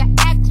a nigga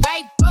act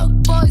right. Broke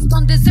boys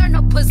don't deserve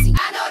no pussy.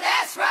 I know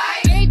that's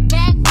right. Big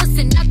bag,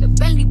 listen at the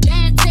Bentley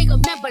band. Take a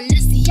man,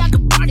 Balenciaga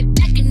brought it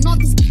back, and all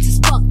these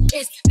bitches fuck.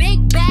 It's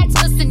big bags,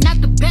 listen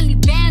at the Bentley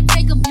band.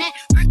 Take a man,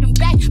 bring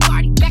back,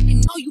 party back,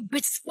 and all you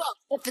bitches fuck.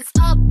 If it's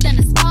up, then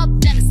it's up,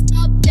 then it's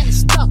up, then it's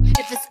stuck.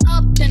 If it's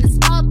up, then it's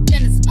up,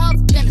 then it's up,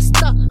 then it's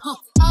stuck.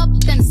 Up,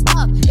 then it's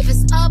up. If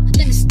it's up,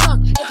 then it's stuck.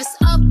 If it's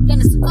up, then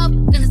it's up,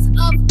 then it's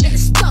up, then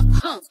it's stuck.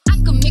 I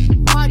can make the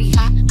party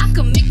hot, I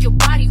can make your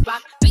body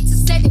rock.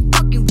 Bitches say they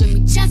fucking with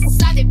me,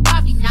 chances are they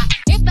probably not.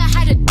 If I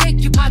had a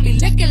dick, you probably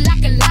lick it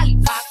like a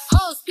lollipop.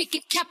 Hoes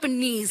speaking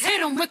Japanese,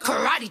 hit 'em with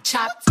karate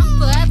chops. I'm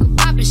forever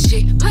popping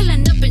shit,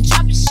 pulling up and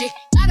dropping shit.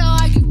 Gotta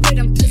argue with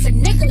 'em, cause a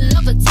nigga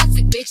love a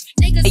toxic bitch.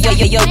 Niggas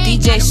yo,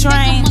 DJ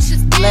Shrine,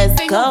 let's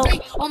go.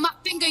 On my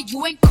finger,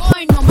 you ain't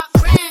coin on my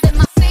gram. And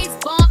my face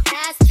bomb,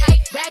 ass tight,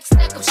 rack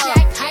stack up,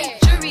 shack height,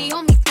 jury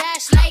on me,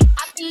 flashlight.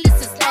 I've been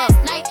listening last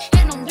night,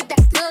 hit 'em with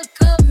that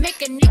good,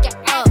 make a nigga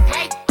act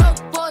right.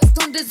 Broke boys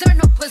don't deserve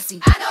no pussy.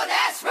 I know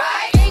that's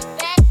right. Big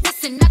bag,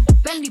 listen at the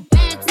Bentley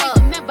band. Take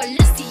a man,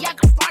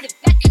 Balenciaga brought it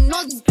back, and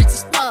all these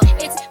bitches fuck.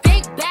 It's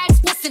big bags,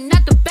 listen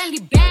at the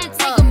Bentley band.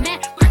 Take a man,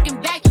 working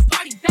back,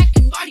 party back,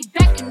 and party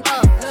back, and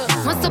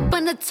Once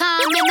upon a time,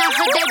 and I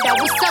heard that I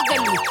was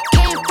ugly.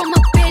 Came from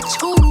a bitch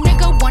who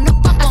nigga wanna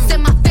fuck on. I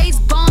said my face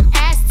bomb,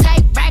 ass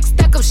tight, rack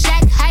stuck up,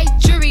 shack height,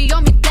 jury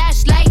on me,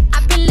 flashlight.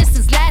 I've been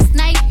listening last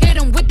night, hit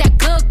 'em with that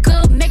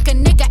good, make a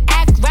nigga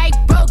act right.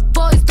 Broke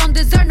boys don't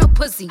deserve no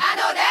pussy. I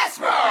know that's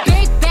right.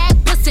 Big bag,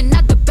 bustin'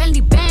 out the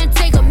Bentley band.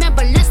 Take a man,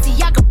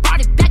 Balenciaga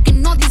brought it back,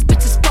 and all these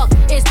bitches fuck.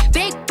 It's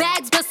big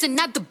bags, bustin'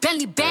 out the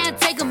Bentley band.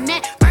 Take a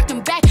man,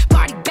 working back,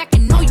 party back,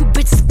 and all you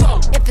bitches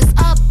fuck. If it's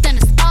up, then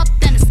it's up,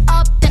 then it's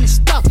up, then it's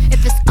stuck.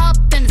 If it's up,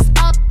 then it's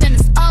up, then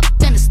it's up,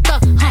 then it's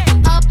stuck.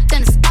 Up,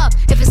 then it's up.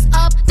 If it's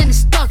up, then it's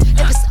stuck.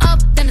 If it's up,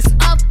 then it's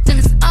up, then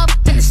it's up,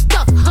 then it's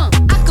stuck.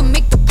 I can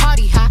make the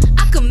party hot,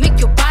 I can make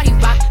your body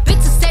rock.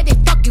 Bitches say they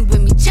fucking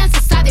with me,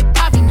 chances are they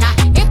probably not.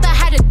 If I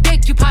had a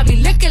dick, you probably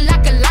lick it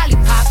like a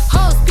lollipop.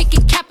 Hoes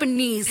speaking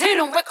Japanese, hit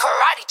 'em with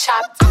karate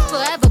chops. I'm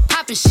forever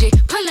popping shit,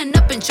 pulling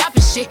up and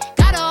dropping shit.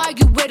 Gotta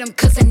argue with 'em,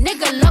 cause a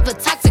nigga love a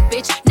toxic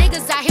bitch.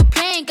 Niggas out here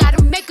playing,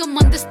 gotta make 'em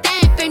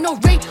understand. If ain't no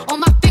ring on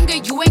my finger,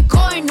 you ain't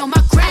going on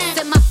my gram.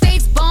 Said my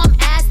face bomb,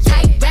 ass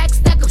tight, rack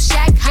stuck up,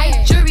 shack height,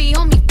 jury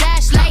on me,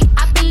 flashlight.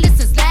 I've been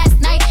listening last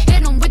night,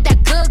 hit 'em with that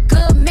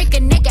good, make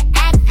a nigga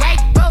act right.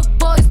 Broke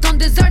boys don't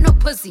deserve no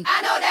pussy.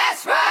 I know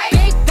that's right.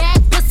 Big bag,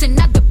 bustin'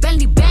 out the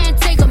Bentley band.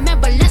 Take a man,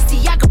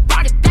 Balenciaga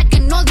brought it back,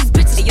 and all these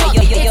bitches fuck.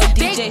 Yo,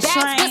 Big DJ bags,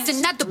 Shrine,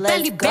 bustin' out the let's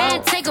Bentley go.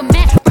 band. Take a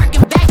man,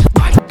 working back,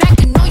 party back,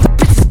 and all you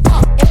bitches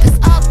fuck. If it's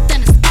up,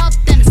 then it's up,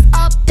 then it's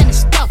up, then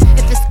it's stuck.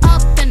 If it's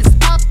up, then it's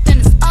up, then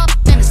it's up,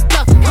 then it's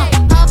stuck.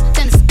 Up,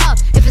 then it's up.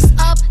 If it's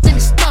up, then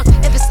it's stuck.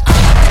 If it's up,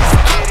 then it's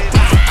up, then it's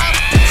up,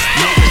 then it's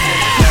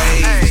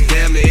stuck.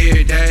 Damn near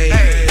every day.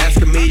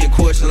 Asking me a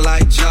question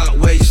like, Jock,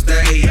 where you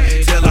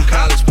stay? Tell them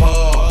college pole.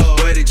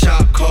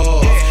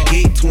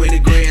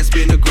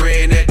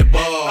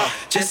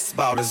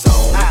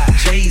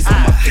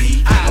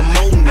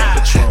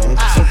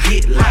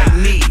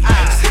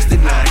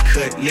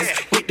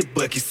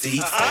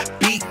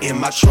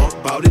 trunk,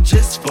 bought it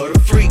just for the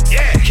freaks.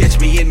 Catch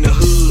me in the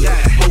hood,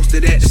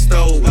 posted at the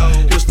stove.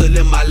 Pistol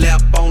in my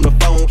lap on the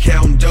phone,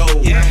 counting dough.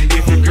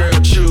 If your girl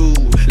chew,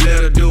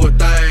 let her do a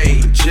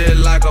thing. Just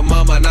like a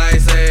mama,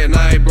 nice ass,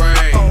 nice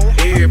brain.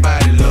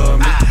 Everybody love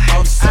me,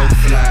 I'm so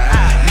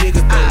fly.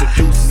 Niggas throw the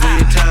deuces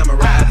every time I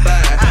ride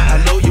by.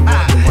 I know you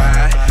wonder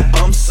why,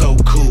 I'm so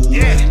cool.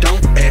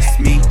 Don't ask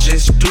me,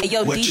 just do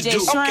what DJ you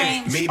do.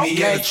 Shrine. Meet me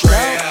in the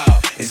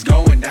trap, it's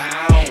going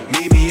down.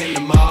 Meet me in the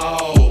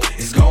mall,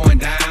 it's going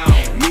down.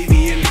 Meet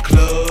me in the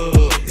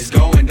club, it's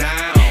going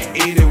down.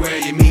 Anywhere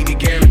you meet me,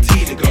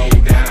 guaranteed to go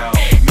down.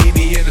 Meet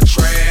me in the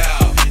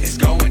trap, it's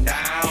going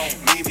down.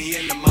 Meet me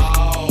in the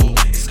mall,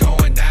 it's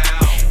going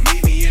down.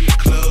 Meet me in the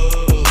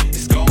club,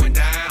 it's going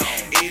down.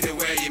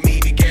 Anywhere you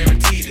meet me,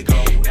 guaranteed to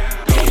go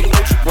down.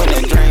 When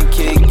that drink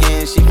kick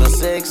in, she feel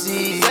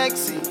sexy.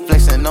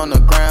 Flexing on the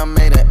ground,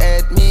 made her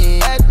at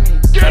me.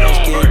 Shadows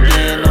kick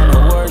in on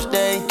the worst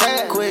day.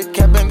 Quick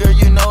capping, girl,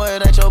 you know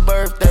it ain't your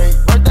birthday.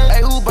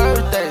 Hey, who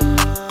birthday?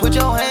 Put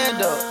your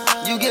hand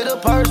up, you get a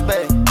purse,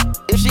 babe.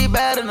 If she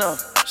bad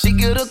enough, she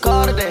get a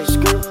car today.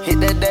 Hit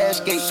that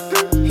dash gate,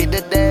 hit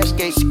that dash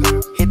gate,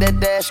 hit that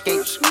dash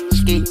gate,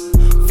 ski.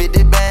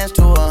 50 bands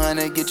to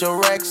 100, get your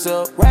racks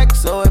up.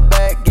 Throw it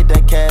back, get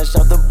that cash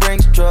off the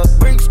Brinks truck.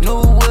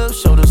 New whip,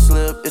 shoulder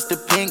slip, it's the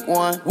pink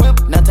one.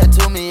 Now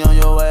tattoo me on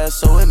your ass,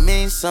 so it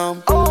means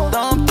something.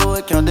 Thumb through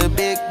it, count the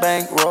big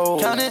bank roll.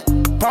 Count it,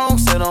 prong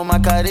set on my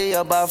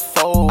Cartier by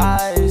 4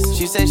 eyes.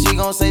 She said she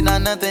gon' say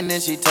not nothing,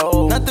 then she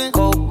told nothing.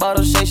 Coke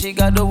bottle shake, she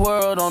got the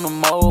world on the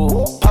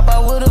mold. Pop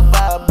out with a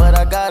vibe, but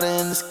I got her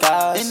in the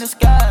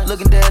sky.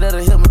 Looking dead at her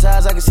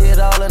hypnotized, I can see it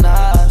all in the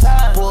eyes.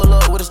 Pull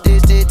up with a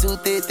stick, too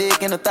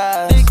thick in the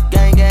thighs.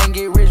 Gang,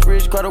 get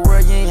rich, cry the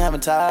world, you ain't having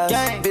ties.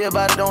 Be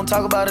about it, don't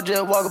talk about it,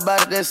 just walk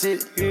about it, that's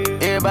it.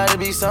 Everybody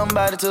be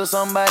somebody till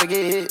somebody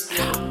get hit.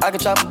 I can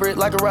chop a brick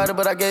like a rider,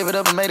 but I gave it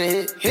up and made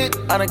a hit.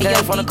 I done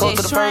came from the coast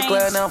to the first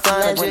class, now I'm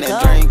flying. When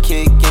that drink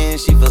kick in,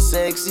 she feel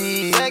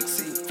sexy.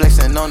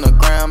 Flexing on the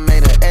ground,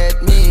 made her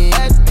at me.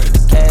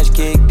 The cash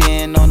kicked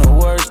in on the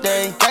worst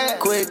day.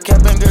 Quick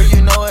capping, girl,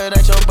 you know it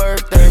ain't your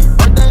birthday.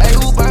 Hey,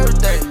 who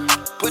birthday?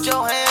 Put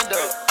your hand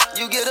up,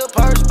 you get a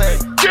purse, babe.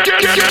 Get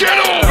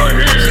over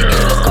here! She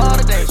get a car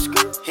today.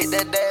 Hit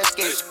that dash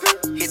gate,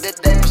 hit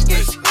that dash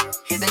gate,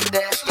 hit that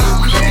dash gate.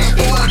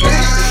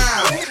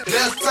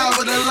 That's top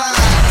of the line.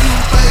 You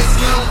face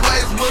slim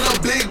waist with a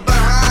big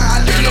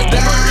behind. I need a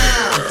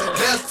dime.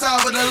 That's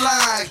top of the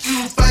line.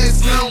 You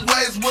face slim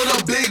waist with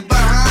a big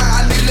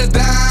behind. I need a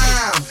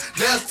dime.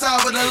 That's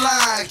top of the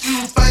line.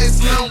 You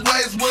face slim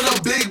waist with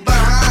a big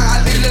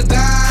behind. I need a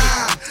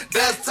dime.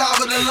 That's top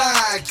of the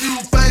line. You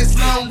face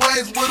slim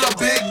waist with a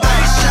big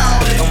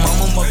behind. Your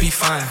mama must be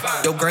fine,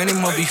 your granny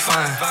must be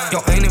fine,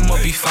 your auntie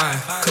must be fine.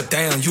 Cause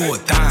damn, you a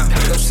dime.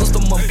 Your sister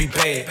must be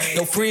bad,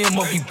 your friend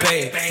must be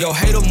bad, your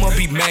hater must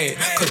be mad.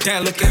 Cause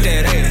damn, look at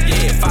that ass.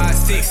 Yeah, 5,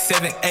 6,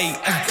 7, 8.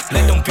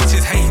 Let them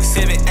bitches hate.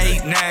 7,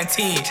 8, 9,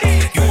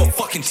 10. You a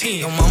fucking 10.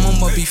 Your mama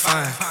must be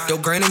fine, your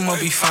granny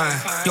must be fine,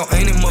 your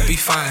auntie must be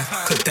fine.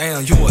 Cause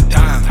damn, you a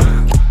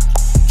dime.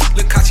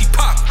 Look how she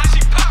pop.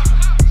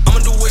 I'ma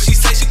do what she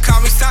say. She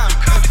call me Simon.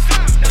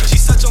 She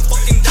such a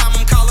fucking dime.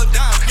 I'm call her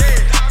dime. Yeah.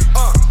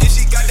 If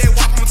she got that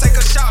walk, I'ma take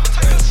her shopping.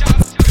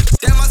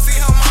 Damn, I see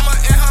her mama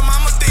and her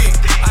mama thing.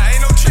 I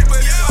ain't no trick,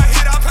 but if I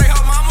hit, I pay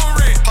her mama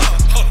rent.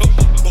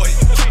 Boy,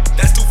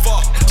 that's too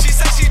far. She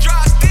say she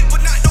drive stick,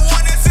 but not the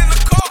one that's in the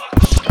car.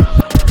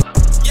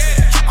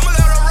 Yeah, I'ma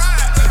let her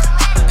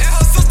ride. And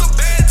her sister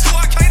bad too,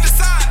 I can't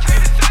decide.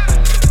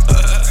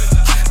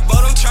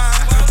 But I'm trying.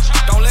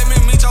 Don't let me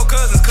meet your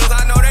cousins, cause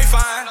I know they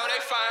fine.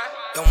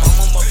 Your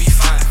mama must be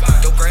fine,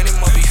 your granny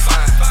must be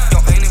fine, your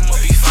auntie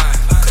must be fine.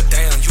 Cause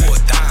damn, you a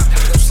dime.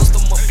 Your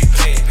sister must be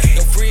bad,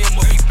 your friend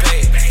must be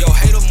bad, your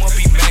hater must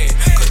be mad.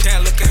 Cause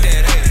damn, look at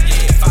that ass.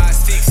 Yeah, 5,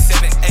 6,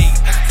 7, 8.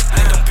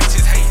 Let them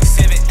bitches hate.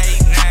 7,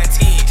 8, 9,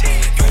 10.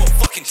 You a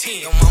fucking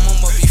 10. Your mama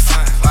must be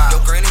fine,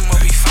 your granny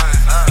must be fine,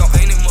 your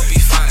auntie must be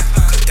fine.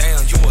 Cause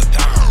damn, you a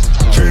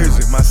dime.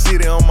 Jersey, my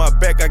city on my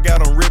back, I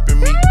got them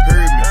ripping me.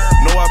 Heard me.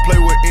 Know I play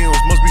with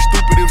M's, must be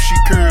stupid if she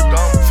curved me.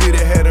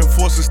 Fitted hat and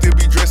forces, still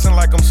be dressing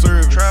like I'm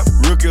serving.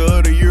 Rookie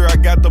of the year, I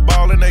got the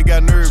ball and they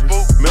got nervous.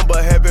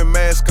 Remember having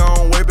mask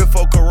on way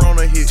before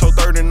Corona hit. Told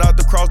 30 not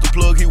to cross the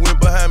plug, he went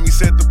behind me,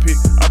 set the pick.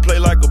 I play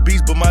like a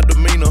beast, but my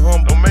demeanor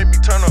humble. Don't make me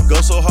turn up. Go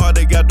so hard,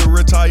 they got to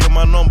retire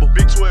my number.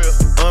 Big 12,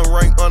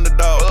 unranked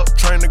underdog.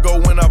 Train to go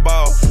when I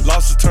ball.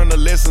 Losses turn to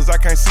lessons, I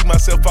can't see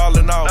myself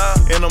falling off.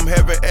 And I'm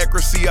having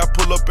accuracy, I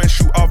pull up and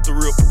shoot off the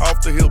rip,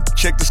 off the hip.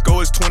 Check the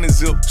score, it's 20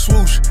 zip.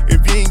 Swoosh,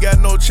 if you ain't got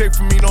no check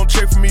for me, don't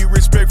check for me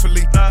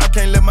respectfully. I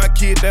can't let my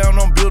kid down,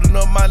 I'm building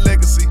up my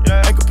legacy.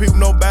 Ain't compete with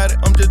nobody,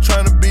 I'm just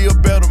trying to be a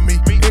better me.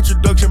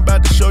 Introduction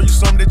about to show you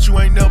something that you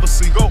ain't never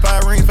see.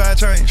 5 rings, 5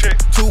 chains,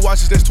 2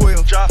 watches, that's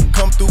 12.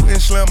 Come through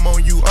and slam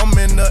on you, I'm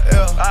in the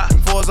air.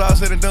 Before it's all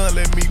said and done,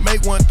 let me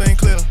make one thing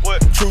clear.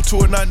 True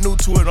to it, not new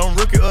to it. I'm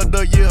rookie of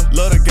the year.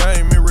 Love the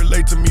game, it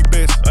relate to me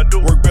best. I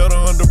do. Work better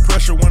under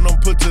pressure when I'm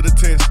put to the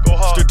test. Go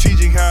hard.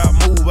 Strategic how I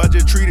move, I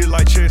just treat it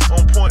like chess.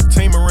 On point.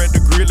 Team around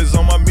the grill is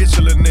on my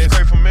Michelin nest.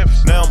 Straight from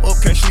Memphis. Now I'm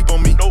up, can't sleep on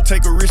me. Nope.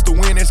 Take a risk to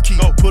win, that's key.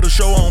 Nope. Put a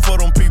show on for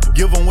them people.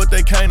 Give them what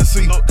they kinda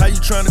see. Nope. How you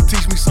tryna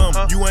teach me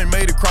something? Huh? You ain't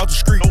made it cross the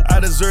street. Nope.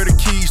 I deserve the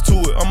keys to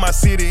it. I'm my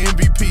city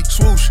MVP.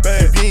 Swoosh.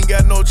 Bad. If you ain't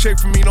got no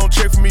check for me, don't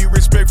check for me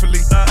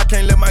respectfully. I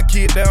can't let my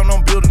kid down,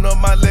 I'm building up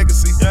my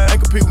legacy. I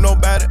ain't compete with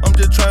nobody, I'm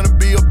just trying to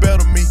be a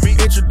better me.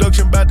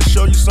 Introduction about to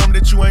show you something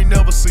that you ain't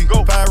never see.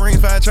 Go. 5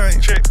 rings, 5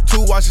 chains. Check.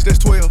 2 watches, that's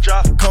 12.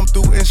 Job. Come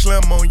through and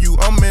slam on you,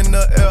 I'm in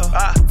the air.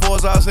 Before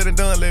it's all said and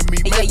done, let me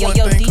make one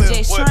thing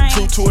clear. What?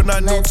 True to it,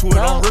 not new to it.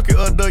 I'm rookie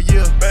of the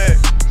year. Bad.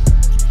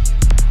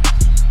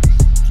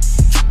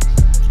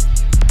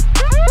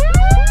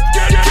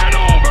 Get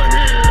over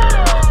here.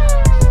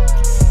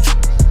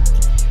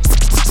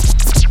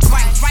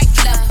 Right,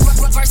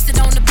 left, reverse it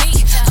on the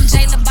beat. I'm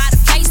Jayla by the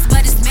face,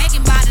 but it's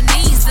Megan by the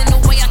knees. And the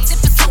way I tip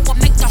it toe, I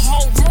make the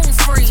whole room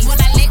freeze. When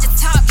I let the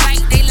top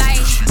bite, they like.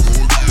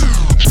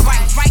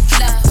 Right,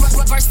 left,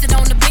 reverse it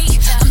on the beat.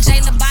 I'm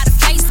Jayla by the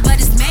face, but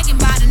it's Megan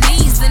by the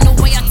knees. And the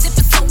way I tip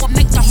it toe, I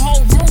make the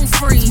whole room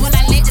freeze. When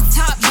I let the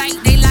top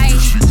bite, they like.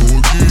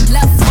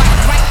 Left,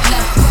 right,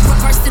 left,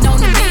 reverse it on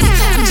the beat.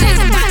 I'm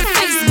Jayla by the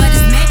face, but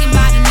it's Megan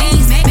by the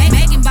knees.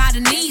 Megan by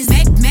the knees,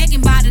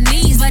 Megan by the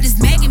knees, but it's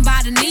Megan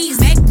by the knees,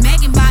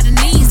 Megan by the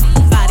knees.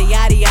 Body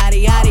yaddy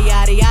yaddy yaddy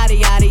yaddy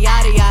yaddy yaddy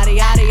yaddy yaddy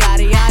yaddy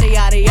yaddy yaddy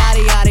yaddy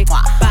yaddy yaddy.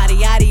 Body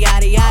yaddy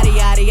yaddy yaddy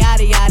yaddy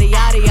yaddy yaddy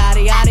yaddy yaddy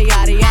yaddy yaddy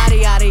yaddy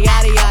yaddy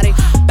yaddy yaddy.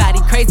 Body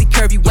crazy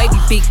curvy wavy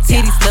big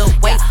titties little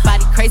waist.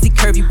 Body crazy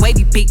curvy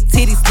wavy big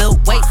titties little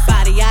waist.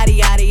 Body yaddy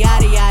yaddy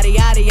yaddy yaddy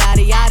yaddy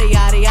yaddy yaddy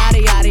yaddy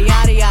yaddy yaddy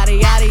yaddy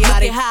yaddy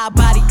yaddy. Look at how I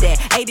bodied that,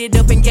 ate it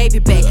up and gave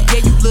it back.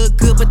 Yeah, you look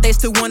good, but they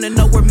still wanna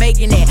know we're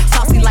making that.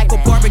 Saucy like a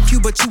barbecue,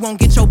 but you won't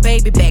get your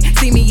baby back.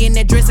 See me in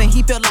that dress and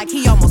he felt like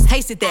he almost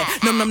tasted that.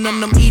 Num,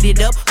 eat it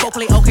up. Go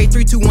play okay,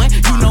 3, 2, 1.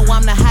 You know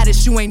I'm the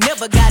hottest, you ain't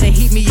never gotta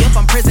heat me up.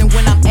 I'm present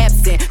when I'm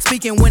absent,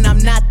 speaking when I'm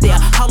not there.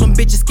 Call them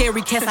bitches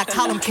scary cats, I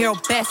call them Carol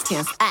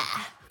Baskins.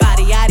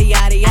 Body yaddy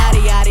yaddy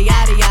yaddy yaddy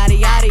yaddy yaddy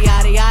yaddy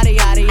yaddy yaddy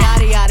yaddy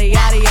yaddy yaddy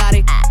yaddy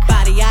yaddy.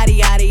 Body yaddy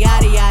yaddy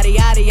yaddy yaddy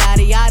yaddy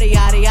yaddy yaddy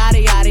yaddy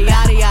yaddy yaddy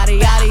yaddy yaddy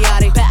yaddy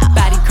yaddy.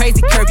 Body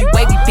crazy curvy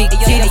wavy big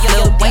titties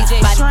little waist.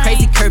 Body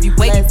crazy curvy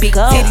wavy big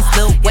titties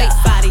little waist.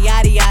 Body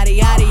yaddy yaddy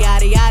yaddy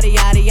yaddy yaddy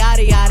yaddy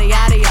yaddy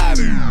yaddy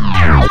yaddy.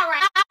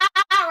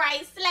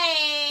 Alright,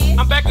 slay.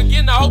 I'm back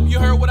again, I hope you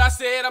heard what I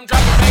said. I'm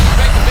dropping back,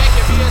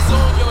 and BS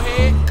on your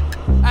head.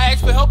 I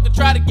asked for help to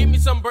try to get me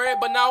some bread,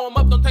 but now I'm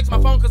up, don't text my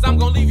phone cause I'm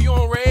gonna leave you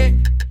on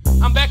red.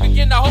 I'm back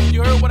again, I hope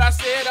you heard what I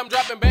said. I'm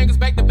dropping bangers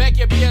back to back,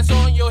 yeah, BS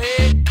on your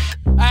head.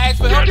 I asked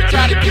for help to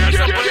try to get me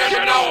some bread,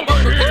 but now I'm up,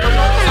 don't text my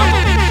phone cause I'm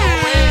gonna leave you on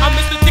red. I'm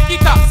Mr. Ticky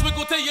Top,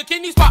 swiggle till your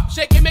kidneys pop.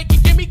 Shake it, make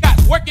it, give me got.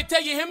 Work it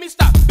till you hear me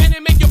stop. Bend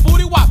it, make your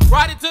booty wop.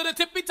 Ride it to the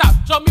tippy top.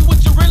 Show me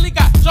what you really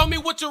got. Show me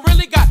what you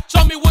really got.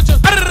 Show me what you.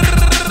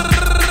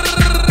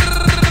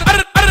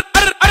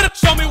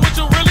 Show me what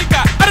you really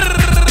got.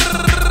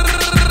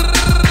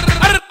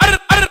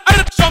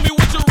 Show me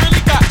what you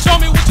really got. Show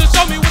me what you. Show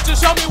me what you.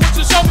 Show me what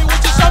you. Show me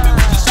what you. Show me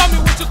what you. Show me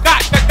what you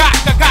got.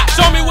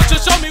 Show me what you.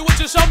 Show me what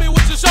you. Show me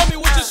what you. Show me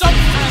what you. Show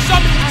me what you. Show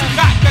me what you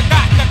got.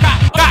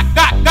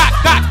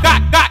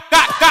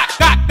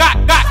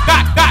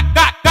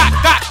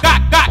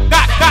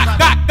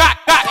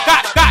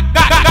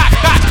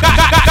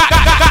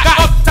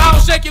 Uptown,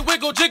 shake it,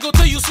 wiggle, jiggle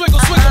till you swiggle,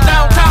 swiggle.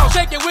 Downtown,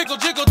 shake it, wiggle,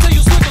 jiggle till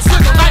you swiggle,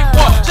 swiggle. Ninth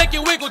Ward, shake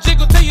it, wiggle,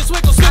 jiggle till you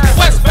swiggle, swiggle.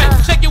 West Bank,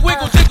 shake it,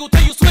 wiggle, jiggle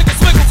till you swiggle,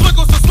 swiggle,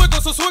 swiggle, so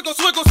swiggle, so swiggle,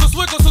 swiggle, so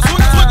swiggle, so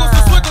swiggle, swiggle,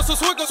 so swiggle, so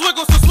swiggle,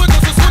 swiggle, so swiggle,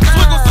 so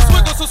swiggle,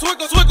 swiggle, so swiggle, swiggle, so swiggle,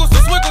 so swiggle, so swiggle,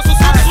 so swiggle, so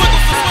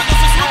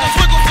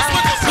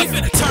swiggle. We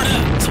finna turn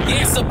up,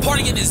 yeah, it's a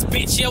party in this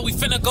bitch, yeah, we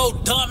finna go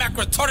dumb, act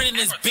retarded in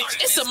this bitch.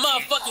 It's a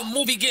motherfucking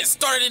movie, get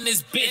started in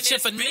this bitch.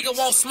 If a nigga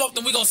won't smoke,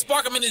 then we gon'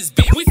 spark him in this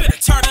bitch. We finna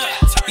turn up,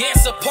 yeah,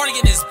 it's a party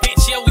in this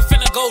bitch, yeah, we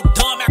finna go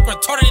dumb, act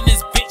retarded in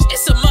this bitch.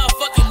 It's a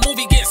motherfucking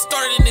movie, get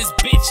started in this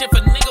bitch. If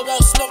a nigga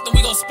won't smoke, then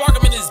we gon' spark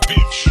him in this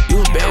bitch.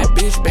 You a bad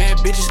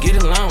bitches get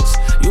allowance.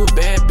 You a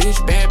bad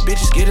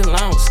bitches get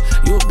allowance.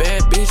 You a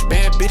bad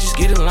bitches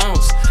get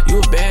allowance. You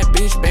a bad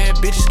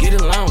bitches get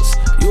allowance.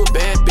 You a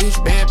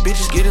bad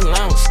bitches get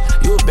allowance.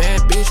 You a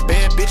bad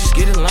bitches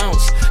get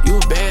allowance.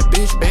 You a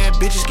bad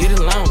bitches get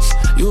allowance.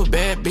 You a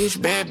bad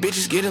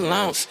bitches get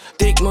allowance.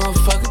 Thick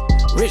motherfucker,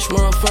 rich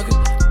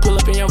motherfucker. Pull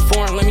up in your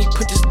foreign, let me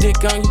put this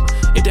dick on you.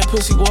 If that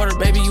pussy water,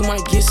 baby, you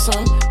might get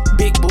some.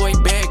 Big boy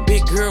bag,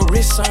 big girl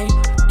wrist on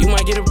you. You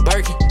might get a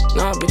Birkin.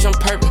 Nah, bitch, I'm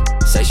perpin'.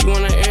 Say she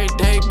want it every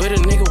day, but a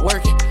nigga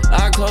working.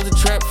 I'll close the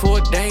trap for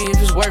a day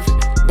if it's worth it.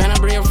 Man, I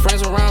bring your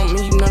friends around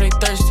me, you know they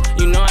thirsty.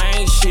 You know I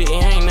ain't shit, it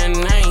ain't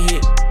nothing I ain't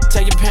hit.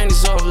 Take your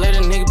panties off, let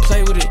a nigga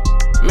play with it.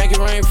 Make it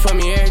rain for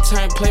me every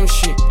time play me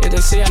shit. If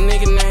they say a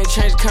nigga name,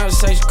 change the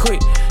conversation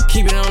quick.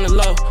 Keep it on the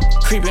low,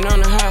 creeping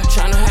on the high.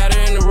 Tryna hide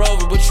her in the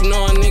Rover, but you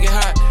know a nigga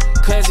hot.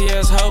 Classy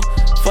ass hoe,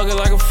 fuck her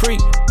like a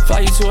freak.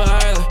 Fly you to an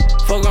island,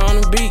 fuck her on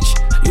the beach.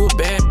 You a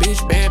bad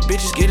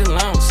bitches get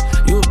allowance.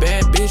 You a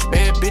bad bitch.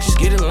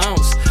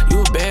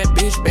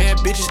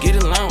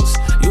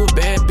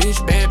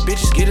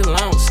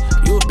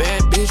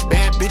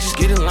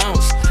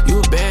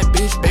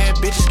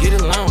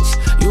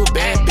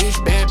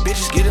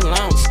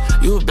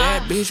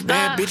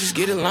 bad bitches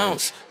get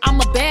allowance. I'm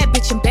a bad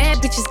bitch and bad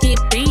bitches get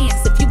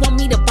bands. If you want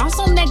me to bounce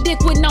on that dick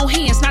with no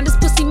hands, now this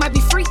pussy might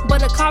be free,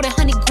 but I call it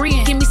 100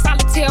 grand. Give me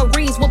solitaire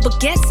rings with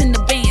baguettes in the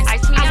bands. I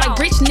like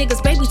rich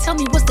niggas, baby, tell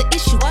me what's the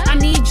issue. I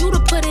need you to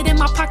put it in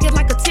my pocket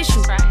like a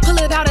tissue. Pull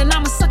it out and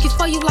I'ma suck it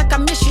for you like I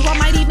miss you. I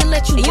might even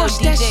let you wash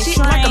that shit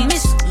like I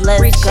miss you.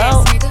 Let's rich go.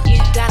 ass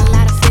nigga, got a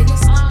lot of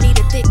figures. Need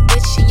a thick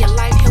bitch in your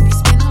life, help you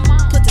spin them.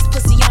 Put this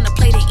pussy on the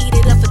plate and eat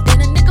it up for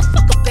dinner. Nigga,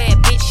 fuck a bad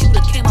bitch, you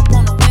done came up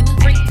on a winner.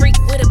 Freak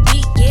with a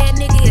beat, yeah,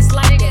 nigga, it's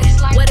like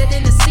that. Wetter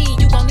than the sea,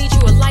 you gon' need you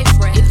a life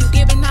raft. If you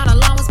giving out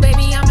allowance,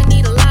 baby, I'ma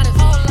need a lot of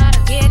it.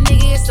 Yeah,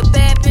 nigga, it's a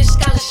bad bitch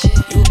scholarship.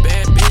 You a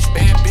bad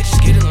bitches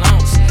get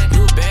allowance.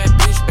 You a bad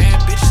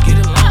bitches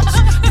get allowance.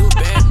 You a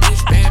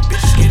bad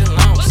bitches get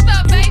allowance. What's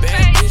up, baby?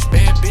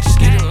 Bad bitches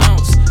get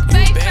allowance.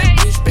 You a bad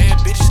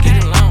bitches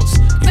get allowance.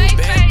 You a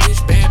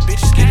bad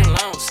bitches get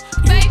allowance.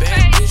 You a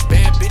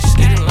bad bitches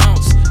get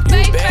allowance. You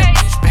a bad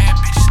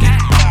bitches get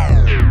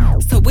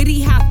allowance. So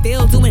witty how I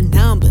feel doing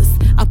numbers.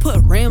 I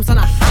put rims on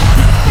a hot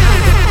heat.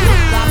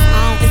 Lip gloss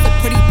on, it's a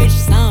pretty bitch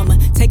summer.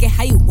 Take it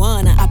how you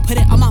wanna, I put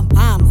it on my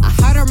mama. I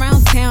heard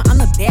around town, I'm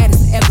the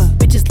baddest ever.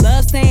 Bitches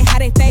love saying how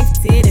they face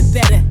did it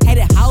better.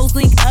 Hated hoes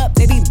link up,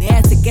 they be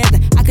mad together.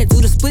 I could do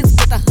the splits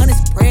with 100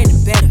 spread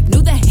and better.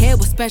 Knew the head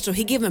was special,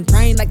 he giving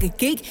brain like a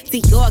geek.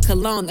 Dior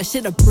cologne, that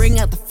shit'll bring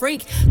out the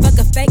freak. Fuck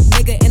a fake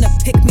nigga and a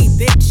pick me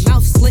bitch.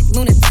 Mouth slick,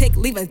 lunatic,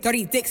 leave a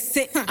dirty dick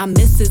sick. I'm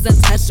Mrs.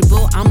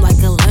 Untouchable, I'm like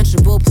a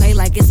lunchable. Play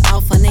like it's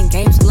all fun and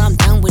games till I'm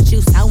done with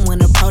you. So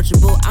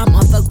unapproachable, I'm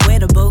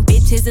unforgettable.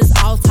 Bitches is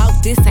all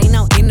talk, this ain't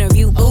no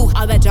interview. Ooh,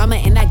 all that drama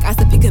and that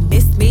gossip, you could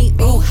miss me.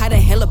 Ooh, how the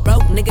hell a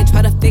broke nigga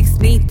try to fix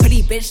me?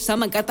 Pretty bitch,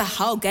 summer got the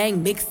whole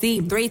gang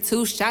mixy.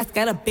 3-2 shots,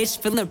 got a bitch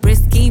feeling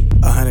risky.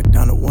 100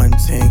 down to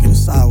 110, getting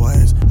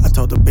sideways. I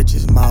told the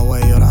bitches my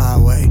way or the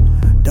highway.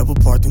 Double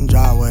parked in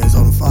driveways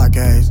on the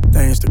 5Ks.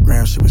 Their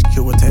Instagram shit was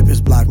cute, we'll tape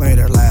his block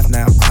later. Laugh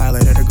now, cry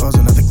later, there goes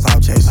another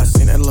cloud chase. I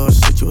seen that little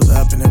shit you was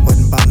up and it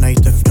wasn't about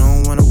Nathan. If you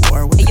don't want a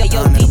war with the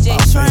gun and DJ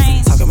about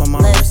faces. Talking about my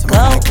wrist and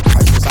my neck, the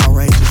price was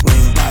outrageous. We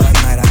ain't buy like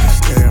night, I can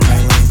stare at my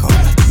lane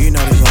calling. You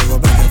know these hoes go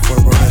back and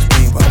forth, bro, that's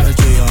being by her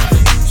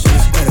G-Order.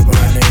 She's better, but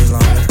her knees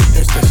longer.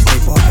 It's the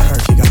sleepwalker, her,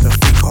 she got the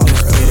feet caller.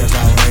 Early, that's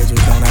outrageous,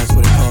 don't ask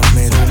what it cost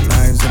me. 2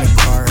 nines in the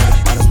car, at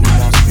the bottles we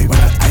want to be. But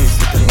I ice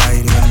hit the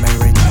light, even make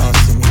Ray Charles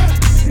see me.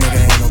 Nigga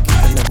ain't no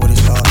keeping up with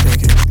his y'all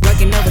thinking.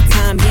 Working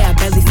overtime, yeah, I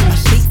barely see my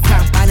sheets.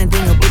 Top finding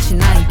thing a bitch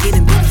and I ain't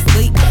getting beauty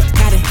sleep.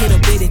 Gotta hit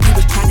up with it, he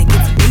was trying to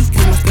get to me.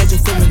 Cause my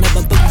schedule filling up,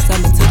 I'm booking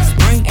something till the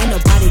spring. Ain't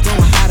nobody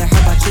going harder,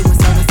 heard about you and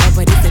so,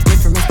 but it's the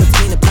difference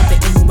between the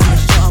puppet and who run the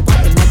show. I'm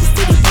walking out the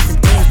city,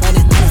 busting bands,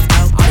 letting hunters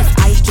go. All this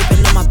ice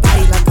dripping on my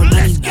body like a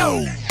money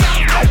go.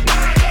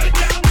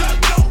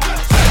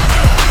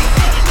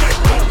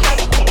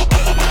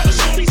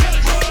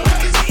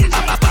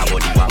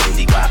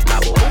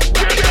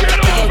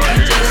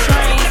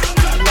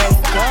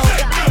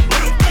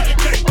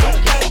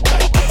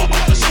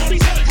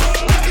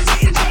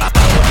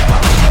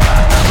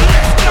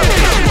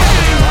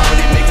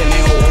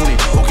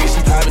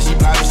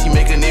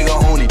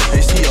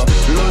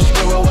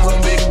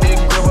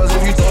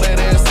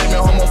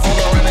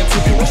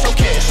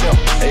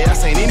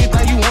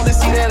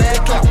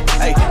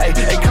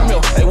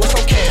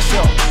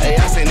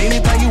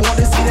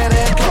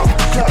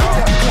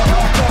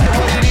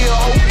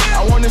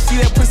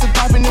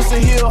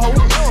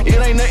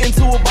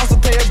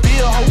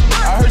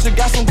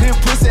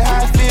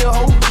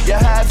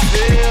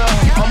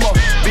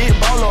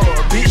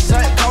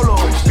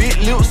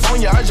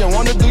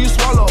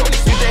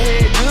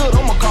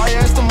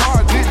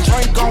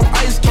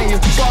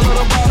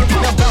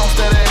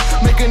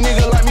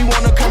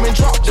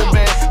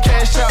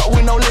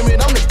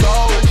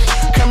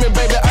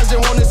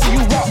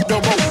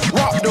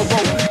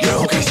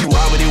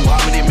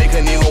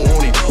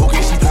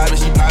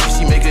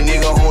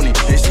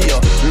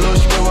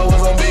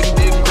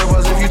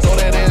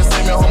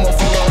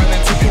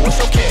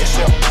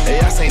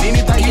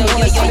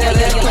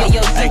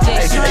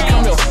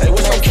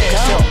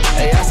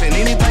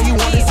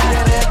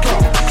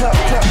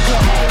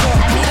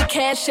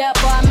 Cash out,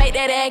 boy, I make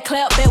that ass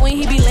clap. Bet when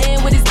he be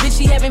laying with his bitch,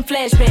 he having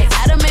flashbacks.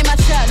 I done made my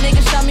trap,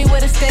 nigga, show me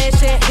where the stash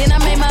at. Then I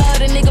made my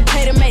other nigga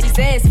pay to make his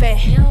ass fat.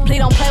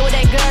 Please don't play with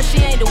that girl, she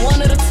ain't the one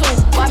of the two.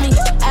 Why me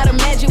out of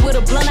magic with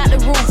a blunt out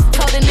the roof?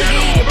 Told the nigga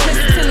eat the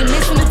pussy till he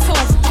missing the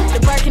tooth. The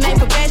Birkin ain't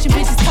for fashion,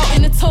 bitches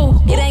toting the two.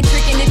 It ain't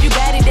tricking if you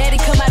got it,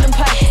 daddy, come out them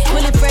pipes.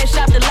 Pulling fresh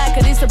off the lot,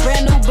 cause this a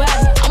brand new body.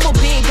 I'm a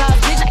big dog,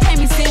 bitch, I can't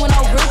be seen with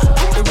no roof.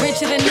 The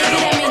richer the nigga,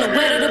 that mean the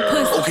wetter the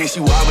pussy. Okay,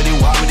 she wobbly,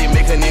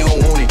 make a nigga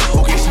want it.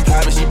 Okay, she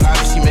poppin',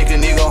 she make a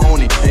nigga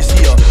horny. And she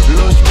a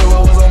little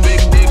stripper with some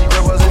big dick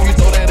grippers. If you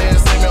throw that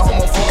ass at me,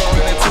 I'ma fuck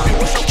her and tip you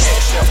with some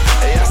cash up.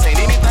 Hey, I seen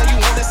anything you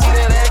want to see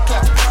that ass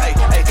clap. Hey,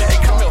 come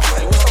here.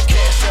 Hey, what's some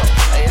cash up?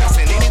 Hey, I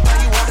seen anything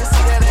you want to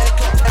see that ass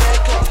clap.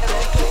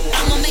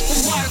 I'ma make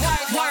him work.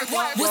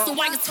 What's the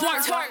white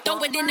twerk? Throw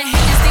it in the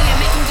handstand,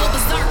 make him go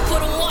berserk.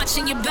 Put a watch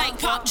in your bank,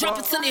 pop, drop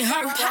it till it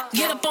hurt.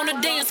 Get up on the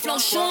dance floor,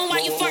 show him why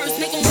you first.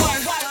 Make him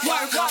work.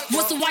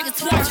 What's the white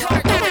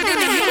twerk?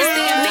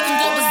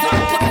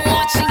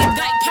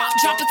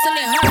 till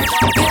it hurt.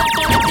 Get up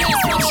on the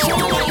dance floor, show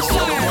 'em why you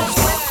first.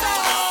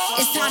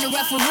 It's time to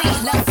referee,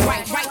 left,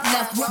 right,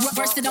 left,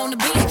 reverse it on the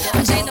beat.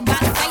 I'm Jayla by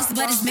the face,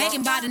 but it's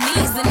Megan by the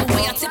knees. And the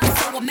way I tip it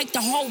so I make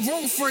the whole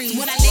room freeze.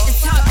 When I let the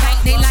top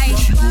bite, they like,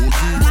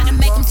 about to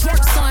make them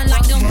twerk, son,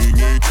 like them.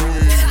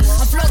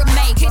 I'm Florida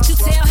made, can't you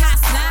tell how I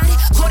slide it?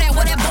 Hold that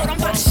with that boat, I'm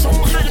about to show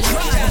 'em how to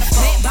drive.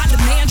 Led by the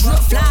man,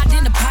 drip, fly,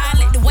 then the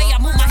pilot. The way I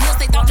move my heels,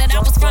 they thought that I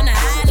was from the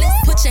islands.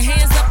 Put your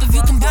hands up if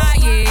you can buy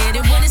it.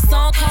 And when this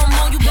song come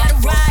on, you better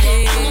ride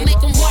it. I'ma make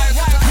them work,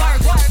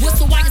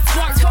 whistle while you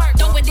twerk.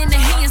 Throw it in the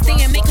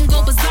handstand, make them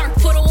go berserk.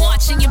 Put a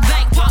watch in your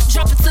back, pop,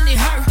 drop it till it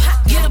hurt.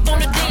 Get up on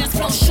the dance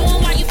floor, show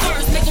 'em why you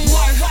first. Make them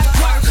work,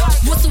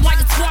 whistle while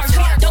you twerk.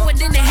 Throw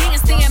it in the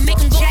handstand, make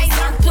them go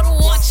berserk. Put a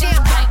watch in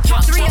your back,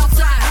 pop, drop it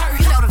till it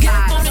hurt. Get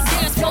up on the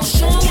dance floor,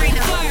 show 'em why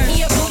you first.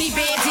 He a booty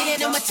bandit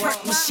and I'm a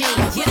twerk machine.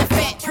 Hit a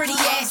fat, pretty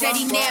ass that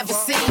he never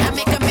seen. I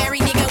make a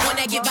married nigga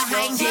wanna get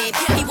behind it.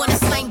 He wanna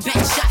slang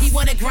back shot, he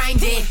wanna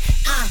grind it.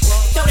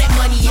 Throw that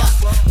money up,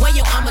 when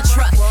yo, I'm a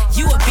truck.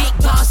 You a big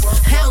boss,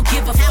 I don't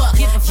give a fuck.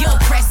 You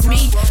impress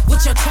me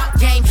with your talk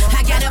game.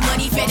 I got a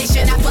money fetish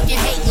and I fucking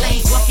hate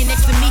lanes. Walking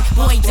next to me,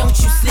 boy, don't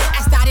you slip.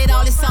 I started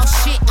all this off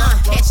shit,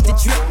 catch the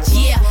drip.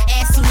 Yeah,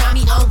 ass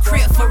tsunami on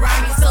crib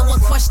Ferrari. So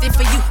one question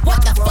for you, what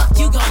the fuck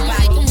you gon'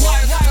 buy me?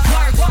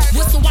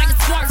 Whistle while you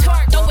twerk.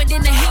 Throw it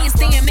in the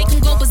handstand, make them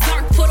go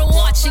berserk. Put a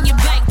watch in your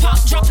back, pop,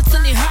 drop it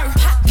till it hurt.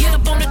 Get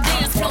up on the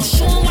dance floor,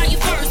 show 'em why you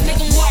first. Make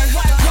them work.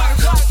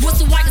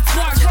 Whistle while you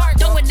twerk.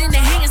 Throw it in the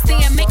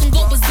handstand, make them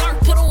go berserk.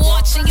 Put a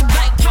watch in your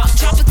back, pop,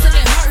 drop it till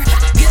it hurt.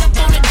 Get up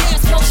on the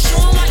dance floor,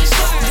 show 'em why you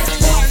first. Make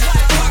them work.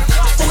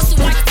 Whistle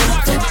while you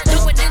twerk.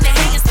 Throw it in the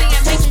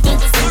handstand, make them go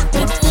berserk.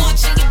 Put a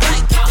watch in your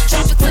back, pop,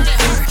 drop it till it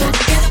hurt.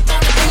 Get up on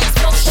the dance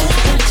floor, show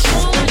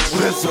 'em why you first.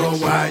 Whistle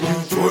while you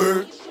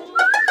twerk.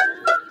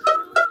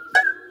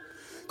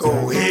 Go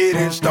ahead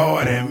and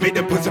start and make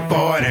the pussy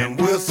fart and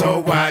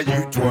whistle while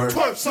you twerk.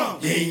 Twerk some.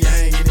 Yin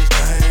yang in this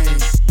thing.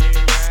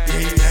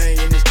 Yin yang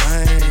in this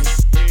thing.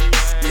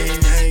 Yin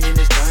yang in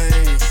this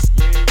thing.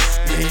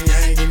 Yin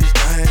yang in this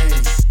thing.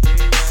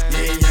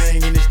 Yin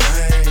yang in this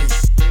thing.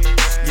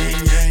 Yin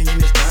yang in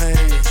this thing.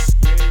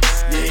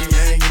 Yin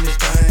yang in this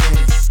thing.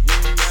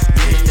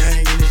 Yin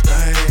yang in this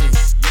thing.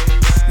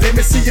 Let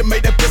me see you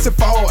make that pussy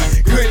forward.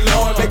 Good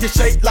Lord, make it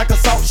shake like a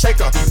salt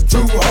shaker.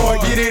 Too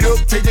hard, get it up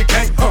till you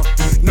can't,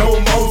 no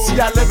more. See,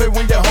 I love it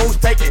when your hoes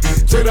take it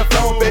to the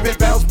floor, baby,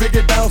 bounce, big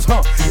it bounce,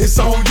 It's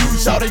on you,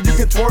 shout it, you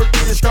can twerk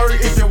in your skirt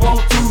if you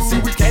want to. See,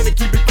 we came to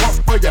keep it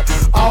crunk for you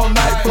all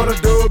night. Put a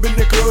dub in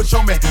the club,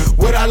 show me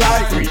what I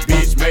like. Three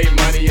bitch made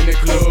money in the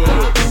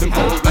club. Them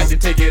hoes like to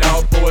take it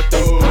off for a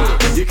thug.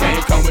 You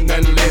can't come with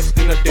nothing less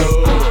than a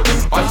dub.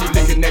 Why she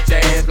licking at your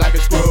ass like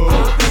a scrub?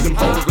 Them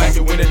hoes like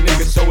it when a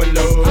nigga so in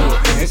love.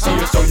 And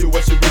she'll show you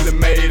what she really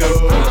made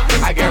of.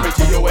 I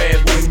guarantee your ass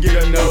wouldn't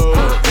get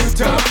enough.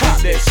 Tell her pop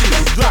that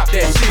shit, drop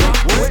that shit.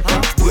 What?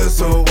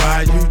 Whistle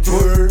while you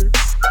twerk.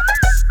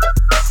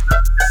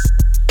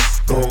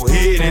 Go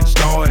ahead and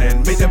start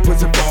and make that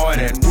pussy fart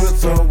and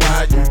whistle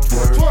while you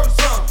twerk.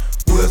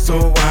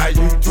 Whistle while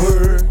you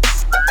twerk.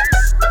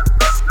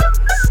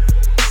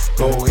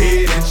 Go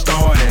ahead and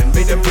start and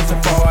make that pussy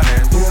fart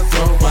and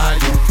whistle while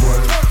you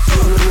twerk.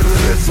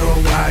 Whistle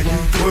while you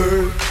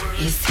twerk.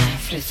 It's time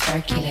for the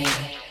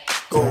circulator.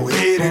 Go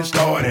ahead and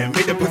start and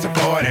make that pussy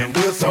fart and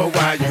whistle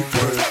while you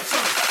twerk.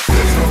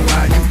 Whistle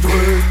while you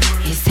twerk.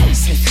 It's time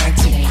for the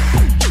circulator.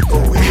 Go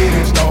ahead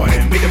and start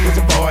and make that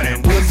pussy fart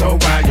and whistle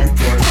while you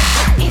twerk.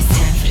 It's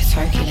time for the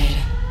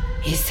circulator.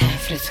 It's time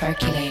for the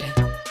circulator.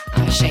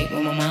 I'ma shake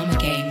what my mama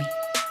gave me.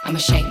 I'ma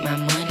shake my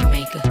money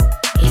maker.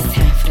 It's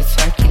time for the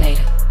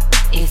circulator.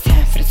 It's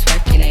time for the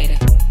circulator.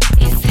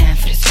 It's time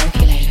for the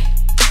circulator.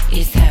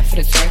 It's time for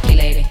the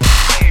circulator.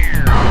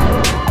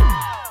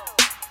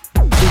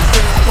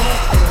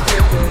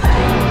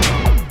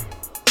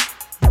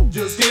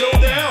 Just get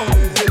on down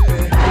and hit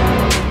me.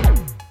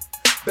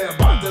 That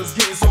bartender's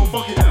getting so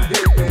funky now,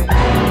 hit me.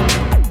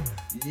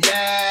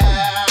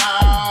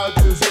 Yeah,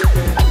 just hit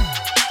me.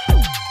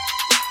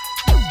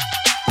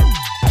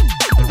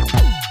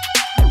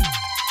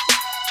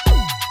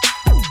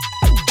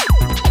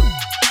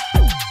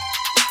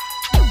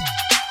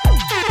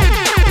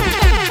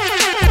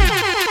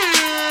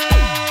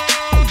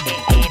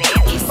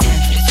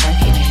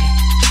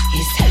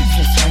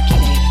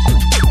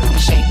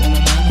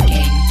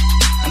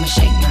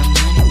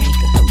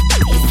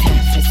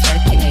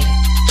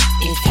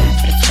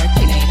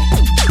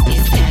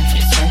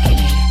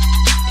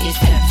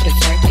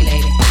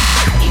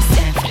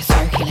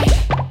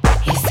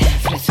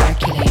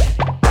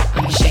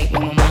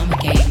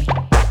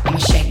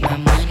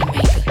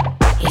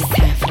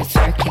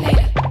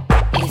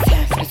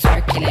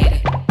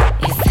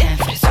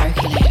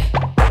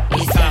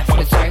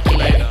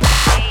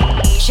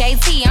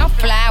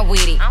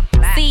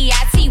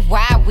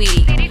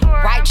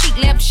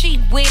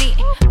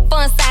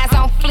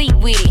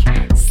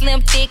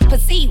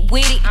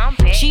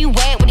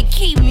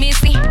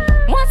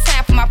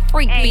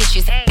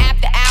 Bitches.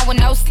 After hour,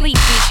 no sleep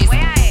bitches.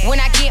 When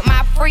I get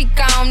my freak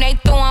on, they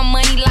throwing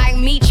money like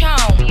me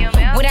chone.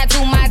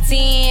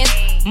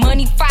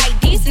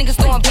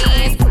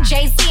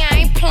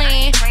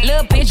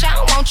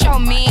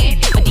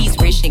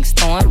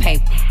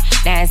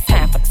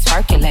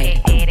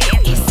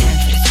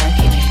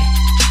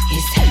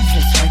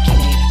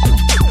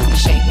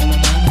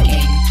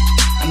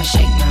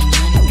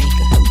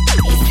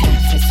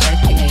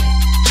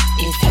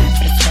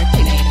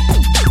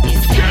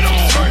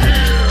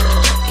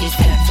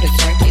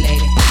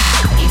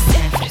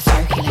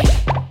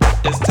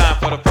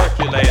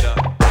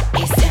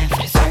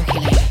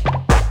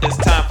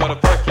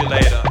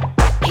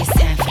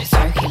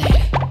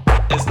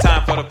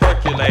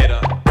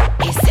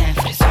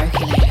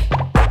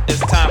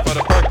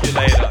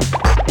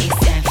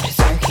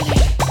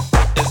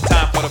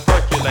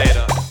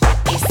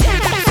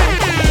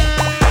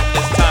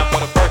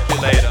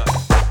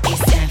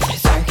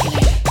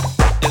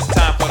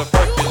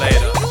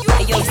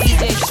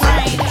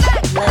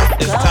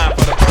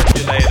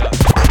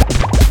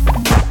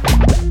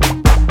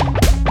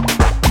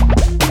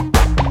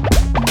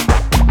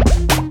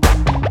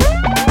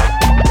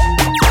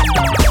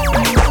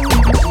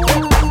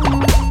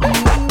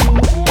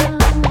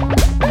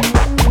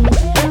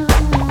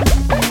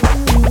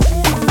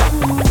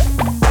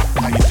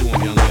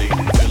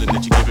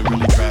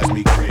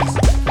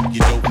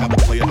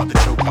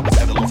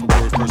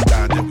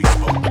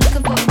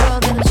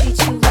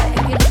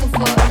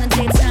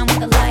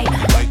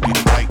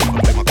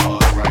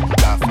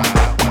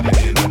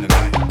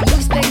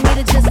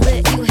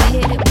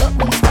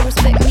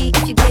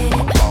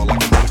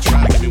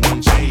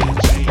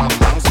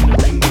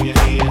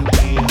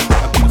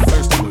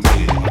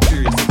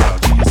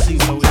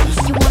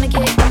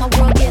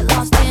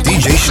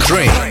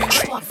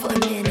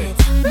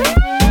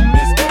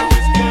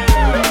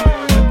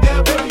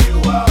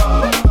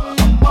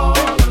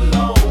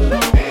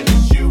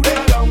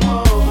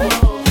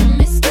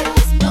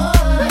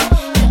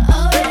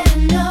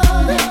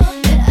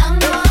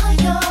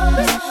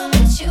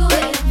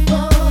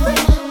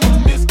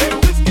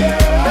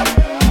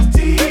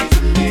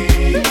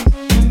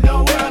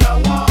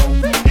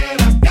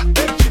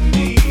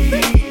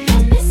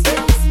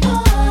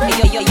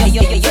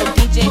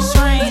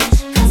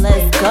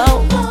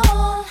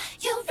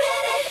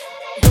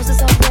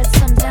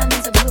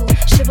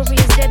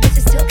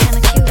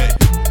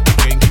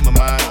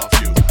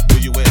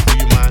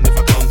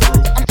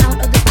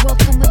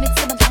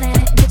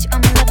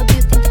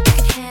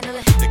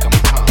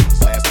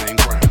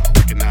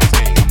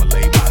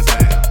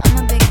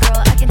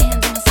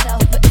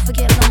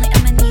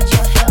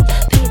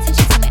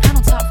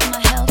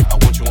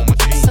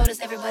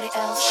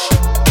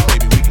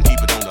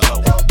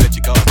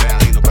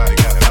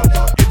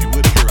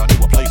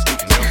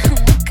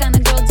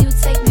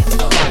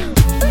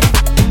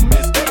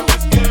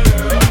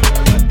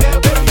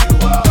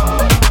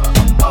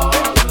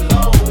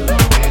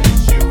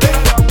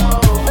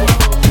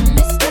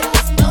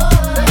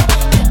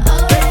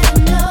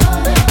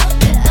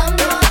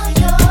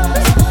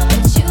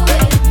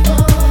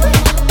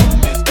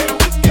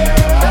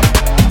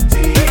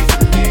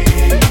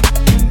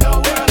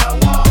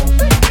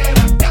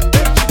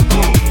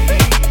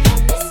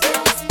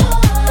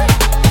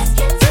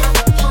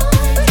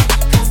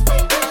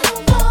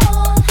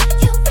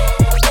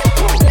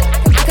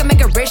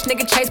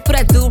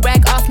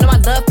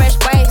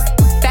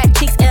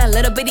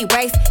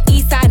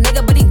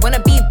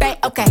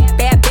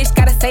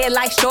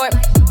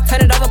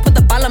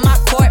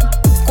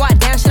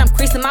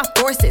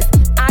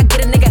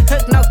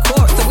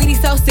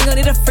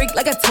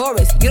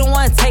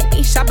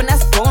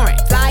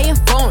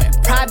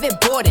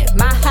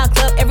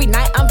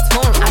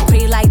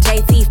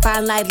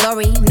 like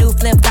Lori. New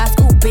flip flops,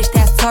 ooh, bitch,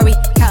 that's Tory.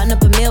 Counting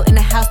up a meal in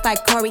the house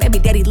like Corey. Baby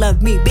daddy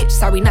love me, bitch,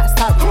 sorry, not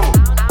sorry.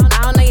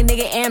 I don't know your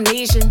nigga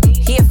amnesia.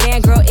 He a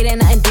fan, girl, it ain't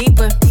nothing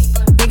deeper.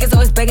 Niggas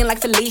always begging like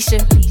Felicia.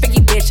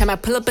 Freaky bitch, I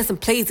might pull up in some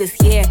pleases,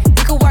 yeah.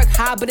 You can work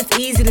hard, but it's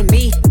easy to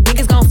me.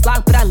 Niggas gon'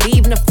 flock, but I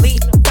leave in a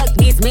fleet. Fuck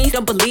these me,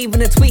 don't believe in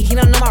the tweet. He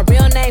don't know my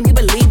real name, he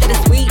believe that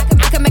it's sweet.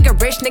 I can make a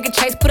rich nigga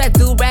chase, put that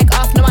do-rag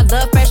off, know I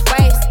love fresh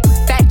waves.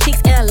 Fat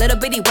cheeks and a little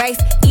bitty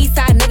waist. East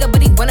side nigga,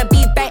 but he wanna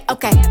be back.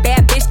 Okay,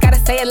 bad bitch, gotta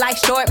say it like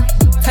short.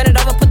 Turn it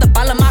over, put the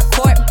ball in my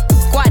court.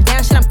 Squat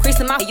down, shit, I'm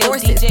creasing my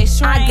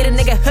forces. I get a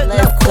nigga hooked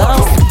up,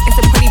 course. It's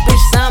a pretty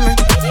bitch summer.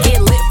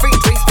 Get lit, free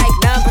drinks, take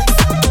numbers.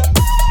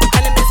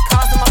 Hundred missed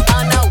calls on my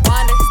phone, no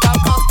wonder. Stop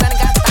calls, stunning,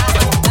 got thighs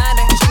like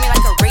thunder. Treat me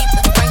like a Aretha,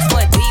 Frank's for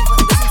a diva.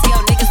 Listen to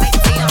your niggas, they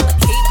say I'm a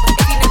keeper.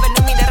 If you never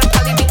knew me, that'll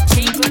probably be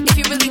cheaper. If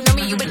you really know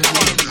me, you would know.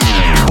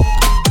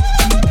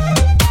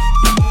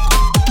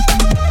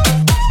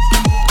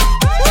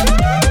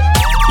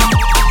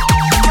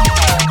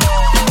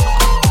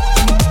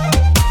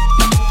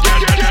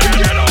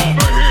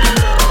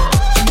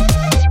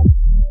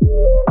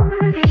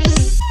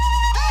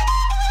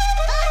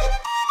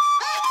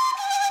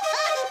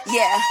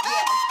 Yeah.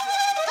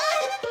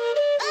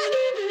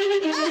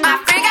 My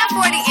friend got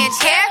 40-inch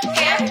hair.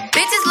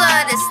 Bitches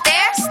love to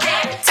stare.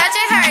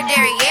 Touching her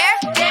derriere.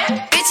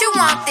 Bitch, you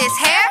want this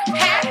hair?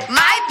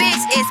 My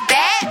bitch is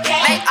bad.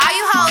 Make all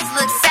you hoes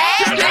look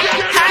sad.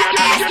 Her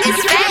ass is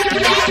fat.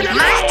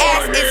 My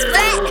ass is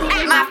flat.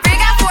 My friend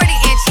got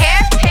 40-inch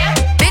hair.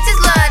 Bitches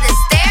love to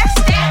stare.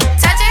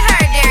 Touching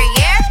her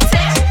derriere.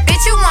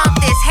 Bitch, you want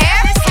this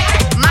hair?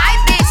 My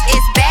bitch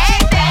is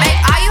bad. Make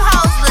all you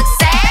hoes look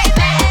sad.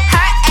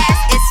 Her ass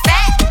is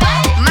fat.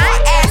 My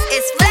ass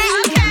is flat.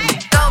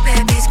 Go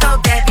bad bitch, go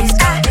bad bitch,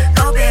 go.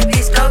 Go bad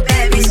bitch, go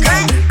bad bitch, go.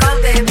 Go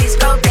bad bitch,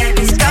 go bad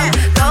bitch, go.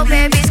 Go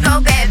bad bitch, go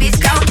bad bitch,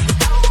 go.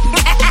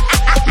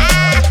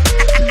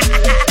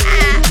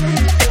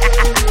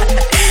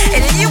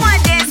 And if you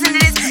wanna dance into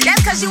this,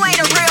 that's cause you ain't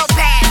a real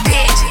bad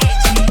bitch.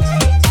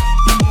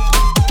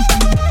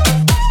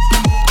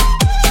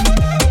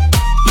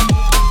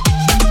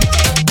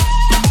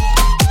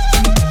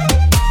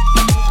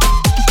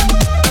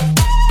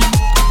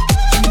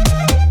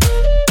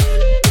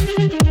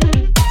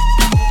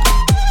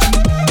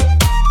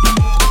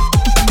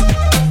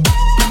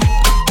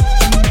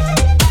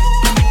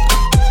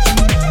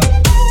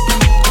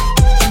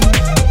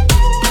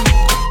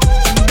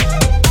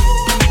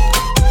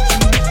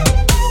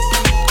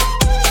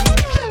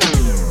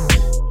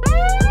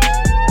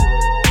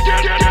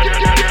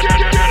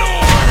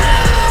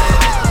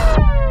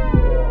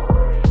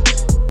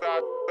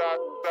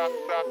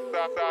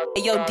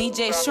 Hey, yo,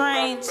 DJ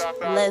Strange,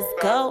 let's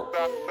go.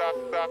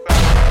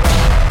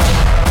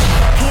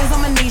 Hands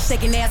on my knees,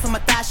 shaking ass on my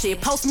thigh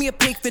shit. Post me a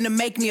pic, finna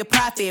make me a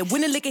profit.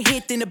 When the liquor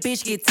hit, then the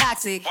bitch get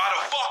toxic. Why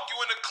the fuck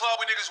you in the club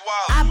when niggas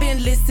wild? I've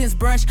been lit since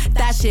brunch,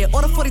 that shit.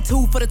 Order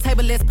 42 for the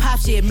table, let's pop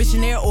shit.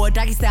 Missionaire or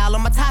doggy style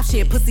on my top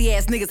shit. Pussy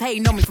ass niggas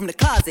hating on me from the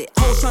closet.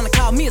 Hoes trying to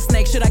call me a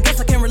snake, shit, I guess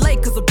I can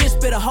relate. Cause a bitch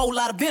spit a whole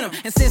lot of venom.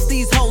 And since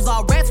these hoes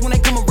all rats, when they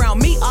come around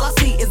me, all I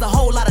see is a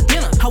whole lot of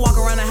dinner. I walk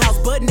around the house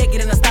butt naked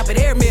and I stop at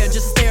air mirror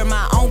just to stare at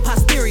my own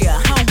posterior.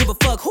 I don't give a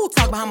fuck who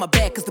talk behind my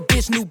back, cause the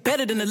bitch knew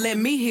better than to let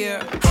me hear.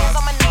 Hands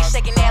on my knees,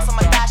 shaking ass on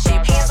my thigh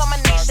shit. Hands on my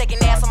knees, shaking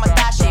ass on my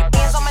thigh shit.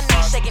 Hands on my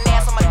knees, shaking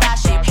ass on my thigh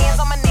shit. Hands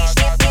on my knees,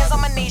 hands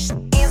on my knees,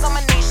 hands on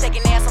my knees,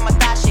 shaking ass on my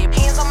thigh shit.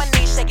 Hands on my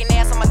knees, shaking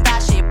ass on my thigh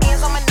shit.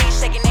 Hands on my knees,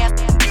 shaking ass.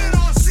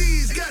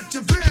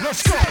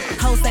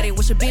 Ho said he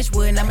wish a bitch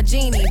would, and I'm a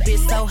genie.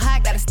 Bitch so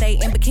hot, gotta stay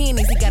in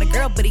bikinis. He got a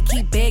girl, but he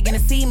keep begging to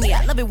see me.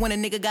 I love it when a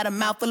nigga got a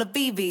mouth full of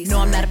BVs. No,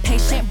 I'm not a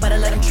patient, but I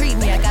let him treat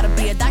me. I gotta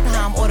be a doctor,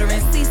 how I'm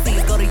ordering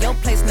CCs. Go to your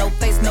place, no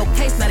face, no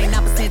case.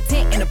 99%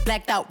 tint in a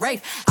blacked out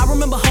Wraith. I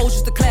remember hoes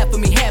used to clap for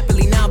me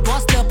happily. Now I'm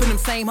bossed up and them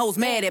same hoes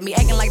mad at me.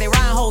 Acting like they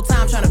riding whole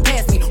time trying to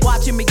pass me.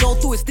 Watching me go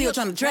through it, still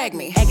trying to drag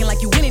me. Acting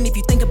like you winning if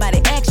you think about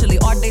it actually.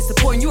 Are they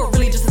supporting you or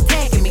really just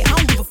attacking me? I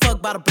don't give a fuck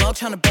about a blog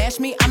trying to bash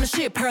me. I'm the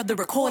shit per the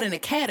Recording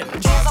Academy.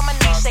 Hands on my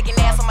knees, shaking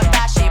ass on my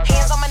thigh shit.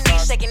 Hands on my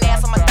knees, shaking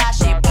ass on my thigh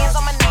shit. Hands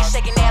on my knees,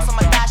 shaking ass on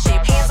my thigh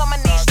shit. Hands on my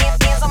knees,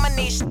 hands on my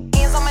knees,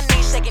 hands on my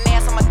knees, shaking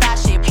ass on my thigh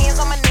shit. Hands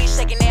on my knees,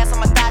 shaking ass on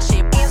my thigh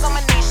shit. Hands on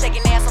my knees,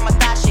 shaking ass on my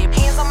thigh shit.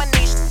 Hands on my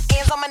knees,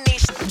 hands on my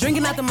knees.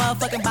 Drinking out the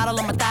motherfucking bottle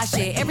on my thigh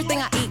shit. Everything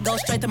I eat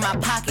goes straight to my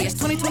pockets.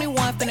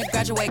 2021, finna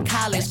graduate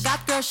college.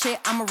 Got girl shit,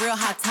 I'm a real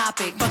hot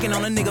topic. Fucking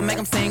on a nigga, make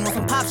him sing on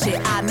some pop shit.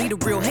 I need a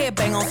real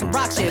headbang on some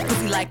rock shit.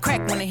 Pussy like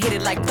crack when it hit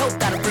it like dope.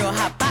 Got a real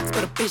hot box,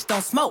 but a bitch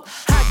don't smoke.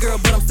 Hot girl,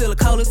 but I'm still the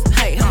coldest.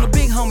 Hey, I'm the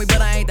big homie,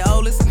 but I ain't the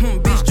oldest.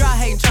 Bitch dry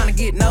hating, trying to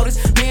get noticed.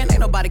 Man, ain't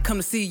nobody come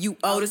to see you,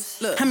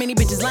 Otis. Look, how many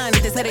bitches lying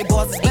if they say they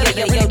bosses better?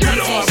 They really got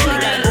a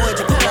boy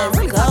Japan.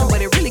 Really talking,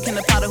 but it really can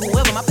apply to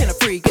whoever. My pen a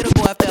free, get a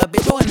boy after a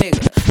bitch or a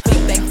nigga.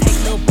 Big bank, take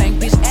little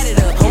bank, bitch, add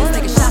it up. Hoes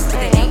taking shots, but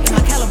they ain't in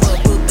my caliber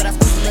book. But I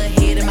squeeze a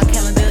little head in my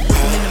calendar.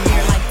 Looking in the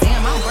mirror like,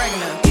 damn, I'm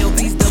bragging up.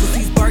 LB's, double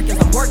C's, Birkins,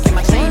 I'm working.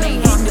 My chain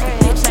ain't hitting if the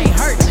bitch ain't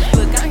hurting.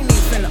 Look, I ain't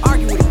even finna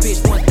argue with a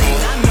bitch. One thing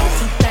I know,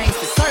 two things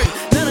for certain.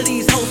 None of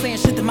these hoes saying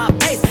shit to my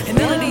face. And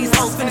none of these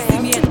hoes finna see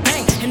me at the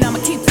bank. And I'ma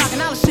keep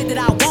talking all the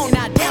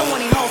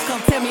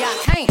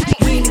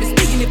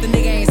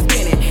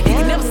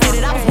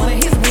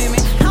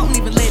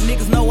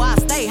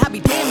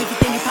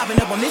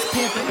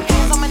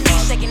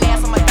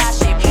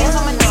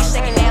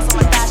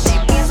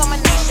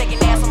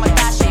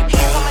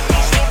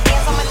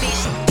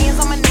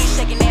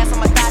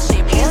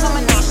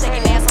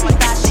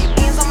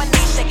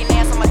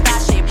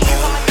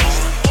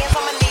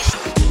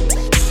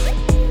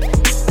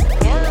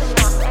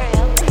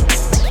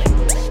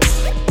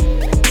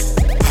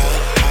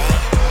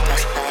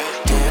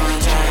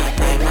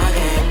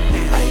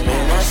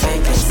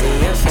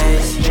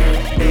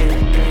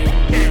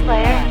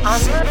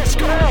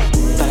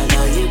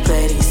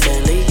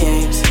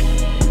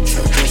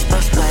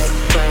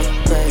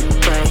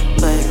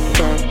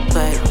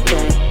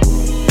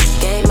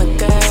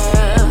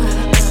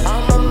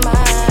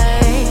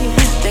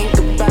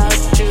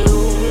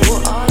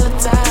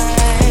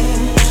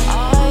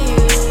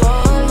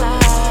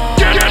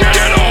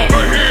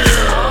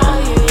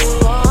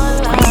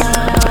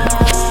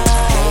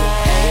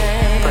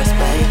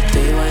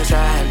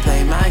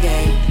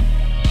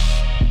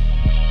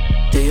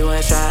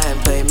try and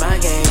play my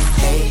game?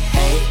 Hey,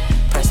 hey,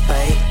 press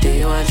play. Do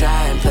you wanna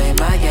try and play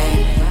my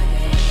game?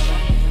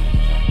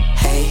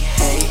 Hey,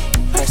 hey,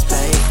 press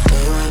play. Do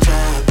you wanna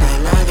try and play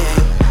my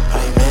game?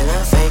 Play when I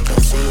fake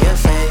and see your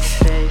face.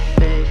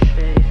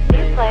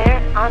 You player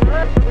on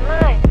the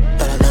line.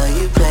 But I know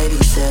you play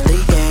these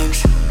silly games,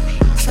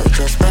 so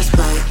just press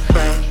play,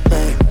 play,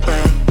 play,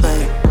 play,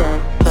 play,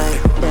 play, play,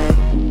 play.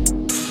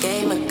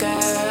 Gamer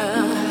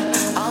girl,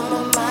 on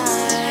my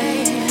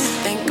mind,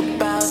 think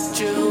about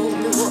you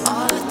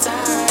all the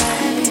time.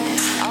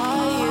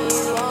 Are you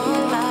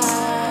online?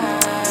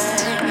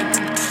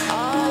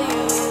 Are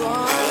you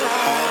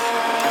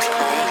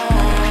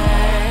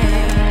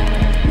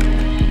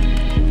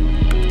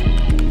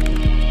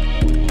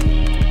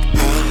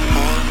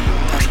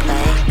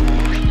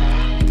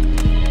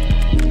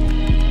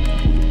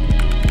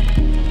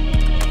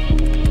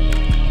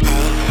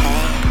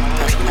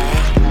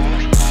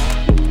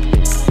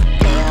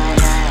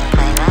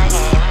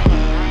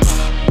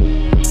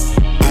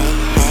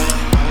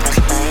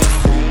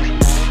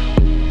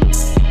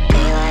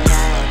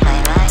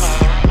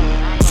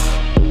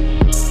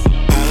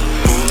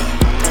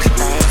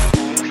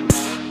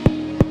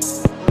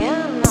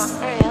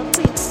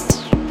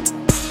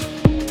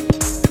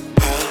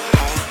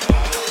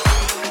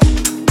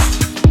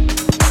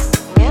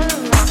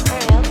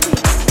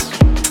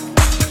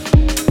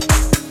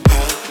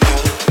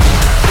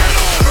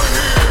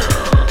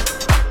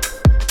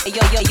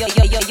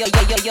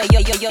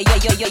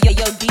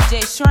Yo,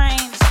 DJ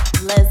Strange,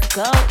 let's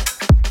go.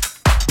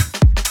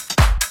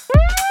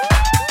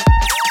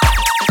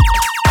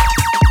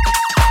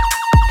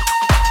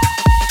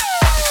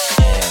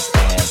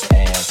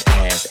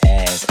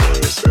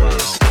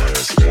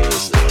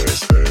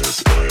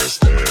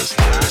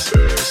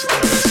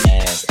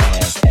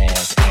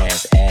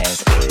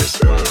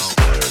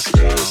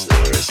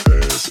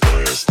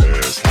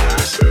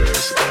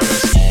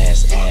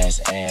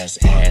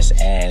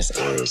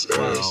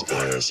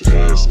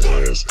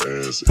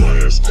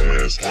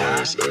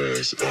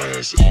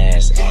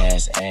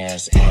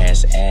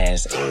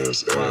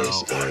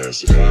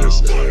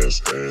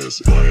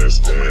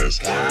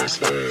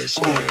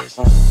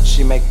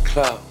 She make it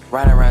clap,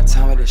 riding around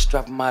town with it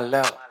strap on my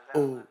lap.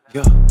 Ooh,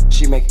 yeah,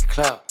 she make it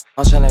clap.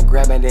 I'm tryna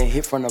grab it, then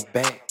hit from the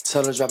back.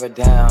 Tell her drop it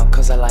down,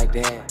 cause I like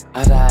that.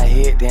 After I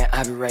hit, then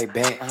I be right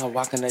back. I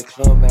walk in the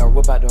club and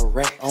whip out the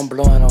rack. I'm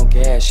blowing on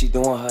gas, she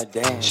doing her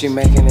dance. She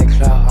making it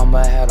clap,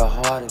 I'ma have a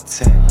heart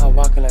attack. I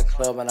walk in the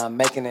club and I'm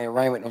making it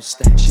rain with no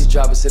stacks. She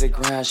drop it to the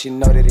ground, she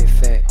know that it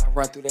fat. I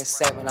run through that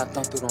sack when I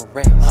thump through them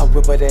racks. I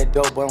whip her that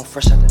dope, but I'm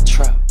fresh out the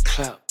trap.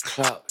 Clap,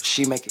 clap,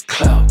 she make it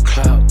clap,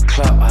 clap,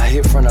 clap. I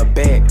hit from the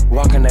back,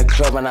 walk in the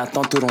club and I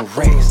thump through them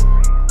racks.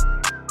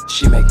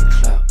 She make it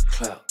clap,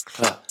 clap,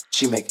 clap.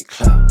 She make it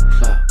clap,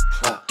 clap,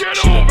 clap.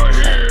 Get over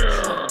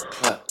here!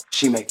 Clap,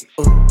 she make it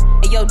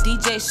Yo,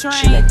 DJ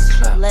Strange,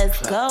 clap, let's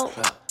clap, go.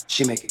 Clap.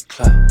 She make it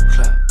clap,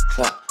 clap,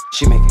 clap.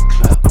 She make it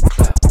clap,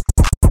 clap.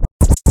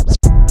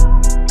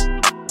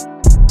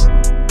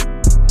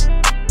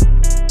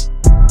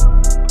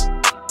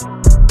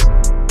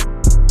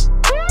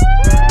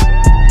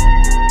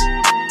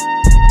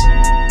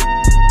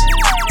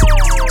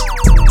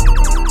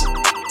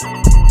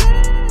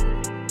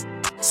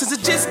 Since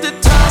it's just the time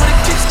of the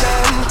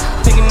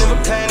kickstand, thinking of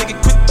a plan to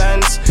get quick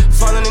bands,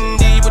 falling in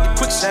deep with the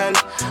quicksand.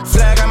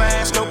 Flag on my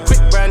ass, no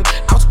quick brand.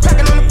 I was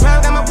packing on the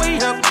pound, got my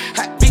weight up.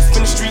 Hot beef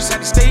in the streets, had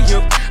to stay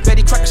up.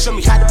 Betty Crocker showed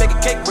me how to bake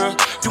a cake, bro.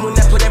 Doing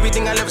that, put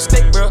everything I love at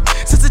stake, bro.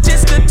 Since it's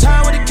just the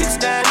time with the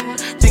kickstand,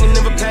 thinking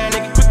of a plan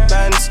to get quick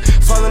bands,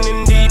 falling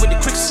in deep with the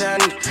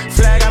quicksand.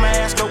 Flag on my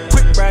ass, no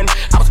quick brand.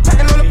 I was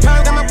packing on the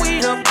pound, got my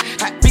weight up.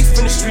 Hot beef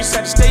in the streets,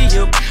 had to stay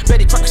up.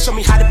 Betty Crocker showed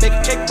me how to bake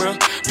a cake, bro.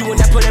 Doing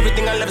that, put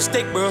everything I love at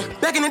stake, bro.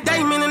 Back in the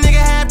day, man, a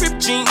nigga had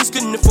ripped jeans.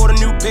 Couldn't afford a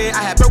new pair,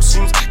 I had broke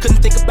seams. Couldn't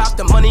think about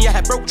the money, I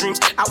had broke dreams.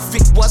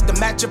 Outfit was the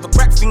match of a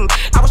crack fiend.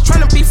 I was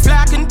trying to be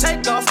fly, couldn't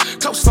take off.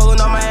 Clothes falling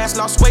on my ass,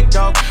 lost weight,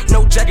 dog.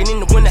 No jacket in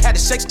the winter, had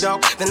to shake,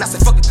 dog. Then I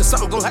said, fuck it, cause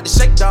something gon' have to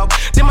shake, dog.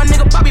 Then my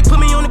nigga Bobby put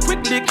me on a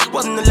quick lick.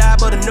 Wasn't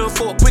alive, but enough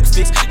for a quick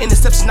fix.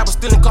 Interception, I was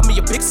stealing, caught me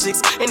a big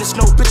six. In the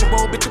snow, bitch and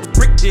roll, bitch, it was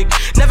brick dick.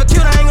 Never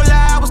killed, I ain't gon'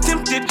 lie, I was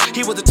tempted.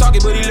 He was a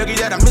target, but he lucky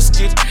that I missed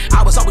it.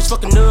 I was always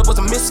fucking up, was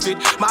a misfit.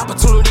 My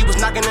opportunity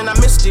was knocking and I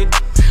missed it.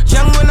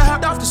 Young when I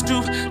hopped off the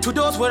stoop, 2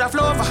 doors where I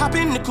floor if I hop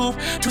in the coupe.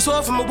 Too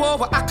sore from a war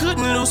where I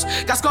couldn't lose.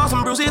 Got scars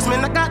and bruises,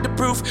 man, I got the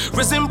proof.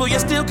 Resemble you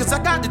still, cause I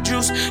got the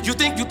juice. You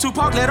think you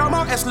Tupac, let all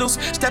my ass loose.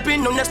 Step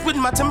in on next with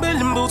my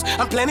Timberland boots.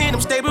 I'm planning,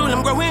 I'm stable,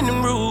 I'm growing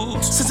in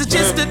roots. Since it's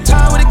just the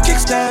time with a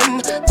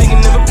kickstand, thinking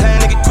of a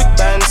plan to get quick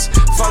bands,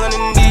 falling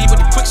in deep with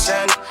the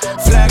quicksand.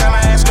 Flag on my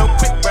ass, no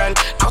quick brand.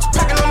 I was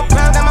packing on the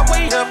pound, got my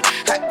weight up.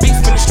 Hot beef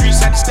in the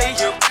streets, had to stay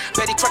up.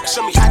 Betty Crocker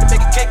showed me how to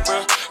bake a cake,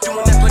 bro.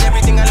 Doing that, put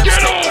everything I love at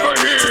stake, bro.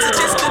 Since it's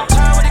just the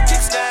time with a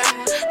kickstand,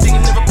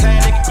 thinking of a plan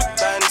to get quick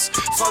bands,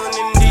 falling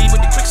in deep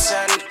with the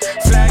quicksand.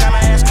 Flag on my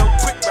ass, no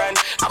quick brand.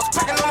 I was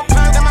packing on the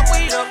pound, got my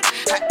weight up.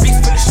 Hot beef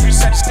in the streets,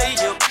 had to stay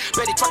up.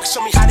 Betty Crocker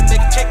showed me how to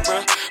bake a cake,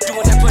 bro.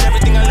 Doing that, put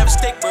everything I love at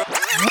stake, bro.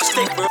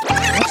 Stake, bro.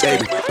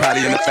 baby.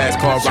 Probably in the fast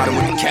car, riding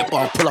with the cap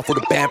off, pull off with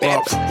the bad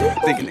box.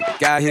 Thinking nigga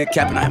guy here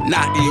capping, I am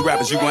not these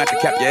rappers. You gon' have to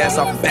cap your ass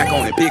off and back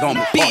on it, big on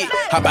me. Big.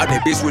 How about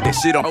that bitch with that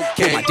shit on?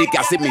 Okay. My dick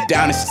out, sit me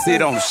down and she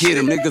sit on it. Shit,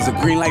 them niggas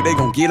are green like they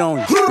gon' get on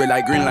you. Red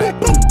light, green light.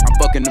 I'm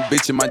fucking the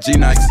bitch in my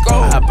G9. I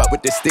hop out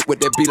with that stick with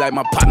that beat like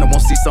my partner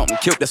won't see something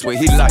killed. That's what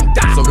he like.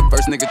 So the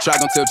first nigga try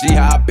gon' tell G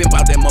how I been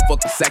about that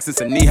motherfucking sack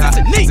since a knee high.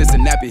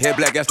 Cincinnati, head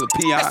black ass little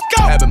peon.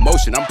 Have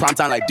emotion, I'm prime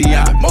time like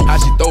Dion. How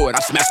she throw it, I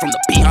smash from the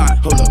behind.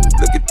 Hold up,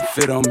 look at the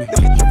fit on me.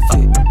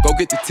 Go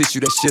get the tissue,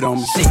 that shit on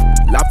me.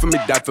 Lie for me,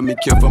 die for me,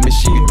 kill for me.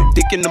 She get the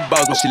dick in the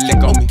balls when she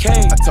lick on me.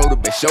 I told her,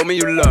 bitch, show me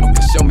you love me.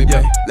 Show me,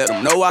 yeah. Let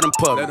them know I done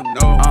pub. Let them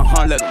know.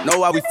 Let them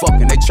know how we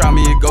fucking. They try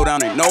me and go down,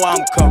 they know how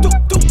I'm coming.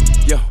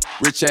 Yeah,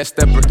 rich ass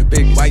stepper, the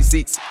big white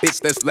seats. Bitch,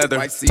 that's leather.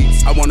 White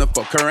seats. I wanna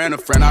fuck her and a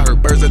friend. I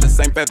heard birds of the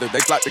same feather. They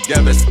flock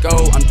together. Let's go.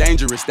 I'm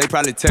dangerous. They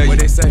probably tell you what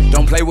they say.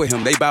 Don't play with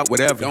him. They bout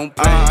whatever. Don't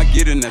play. I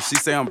get in there. She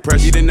say I'm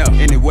precious. Get in there.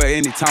 Anywhere,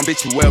 anytime,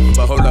 bitch, you ever.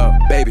 But hold up,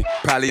 baby.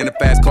 Probably in a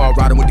fast car,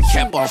 riding with the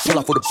cap off, pull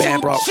off with a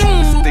bad bra.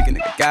 Thinking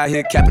nigga guy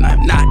here capping. I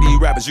am not these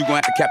rappers. You gon'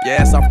 have to cap your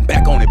ass off and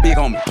back on it, big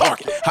on me,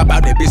 park it. How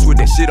about that bitch with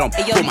that shit on?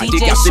 Put my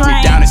dick out, sit me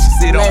down, and she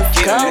sit on.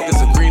 Get on. Niggas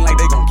are green like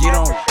they gon' get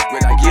on.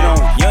 Red I get on.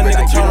 Young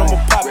nigga turn on my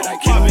pop.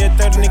 Kill me at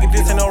 30, nigga,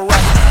 this ain't no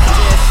rocket.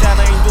 Shot,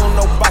 I ain't doing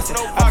no boxing.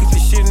 I keep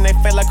this shit in they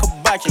face like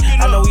hibachi.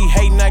 I know he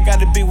hating, I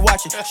gotta be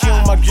watching. She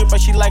on my drip,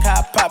 but she like how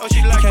I pop it.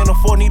 He can't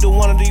afford neither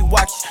one of these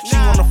watches. She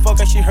wanna fuck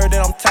her, she heard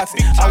that I'm toxic.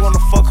 I wanna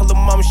fuck her little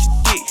mama, she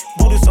thick.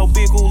 Booty so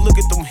big, ooh, look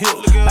at them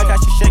hips. Like how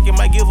she shaking,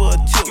 might give her a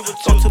tip.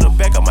 Go to the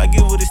back, I might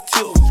give her this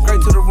tip.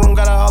 Straight to the room,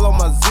 got her all on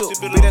my zip.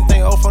 Beat that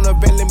thing off on the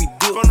bed, let me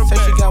dip. Say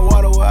she got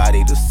water, well, I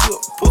need a sip.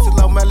 Pussy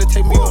like Miley,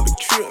 take me on the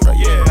trip.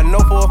 I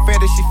know for a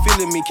fact that she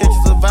feeling me.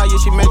 Catches a value,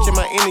 she matching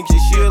my energy.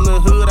 She a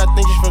little hood, I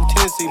think she's from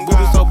Tennessee.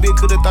 Booty so big,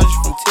 could've thought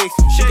she's from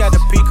Texas. She got the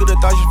P, could've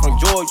thought she's from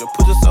Georgia.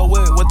 Pussy so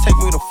wet, what take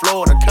me to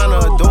Florida? Kinda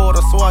adored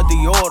her, so I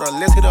deorder.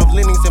 Let's hit up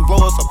Lennox and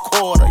blow us a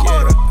quarter,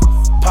 yeah.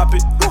 Pop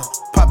it,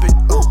 pop it,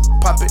 pop it,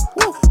 pop it,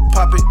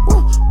 pop it,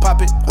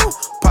 pop it,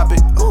 pop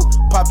it,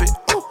 pop it, pop it,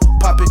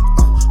 pop it,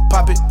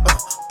 pop it,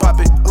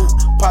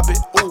 pop it,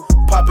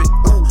 pop it,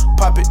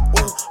 pop it,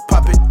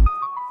 pop it.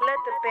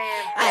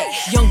 Ay,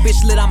 young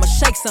bitch lit, I'ma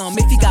shake some.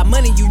 If you got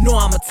money, you know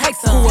I'ma take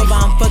some. Whoever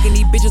I'm fucking,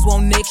 these bitches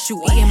won't next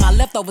you. Eating my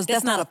leftovers,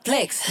 that's not a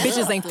flex.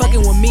 Bitches ain't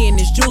fucking with me in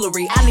this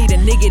jewelry. I need a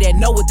nigga that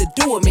know what to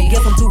do with me.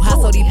 Guess I'm too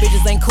hot, so these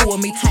bitches ain't cool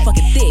with me. Too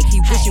fucking thick, he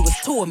wish he was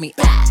two of me.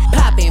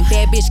 Poppin',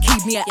 bad bitch,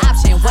 keep me an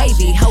option.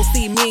 Wavy, ho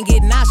see me and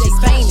get nauseous.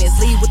 Famous,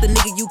 leave with the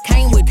nigga you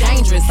came with.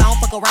 Dangerous, I don't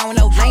fuck around with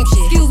no lame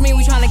shit. Excuse me,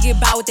 we tryna get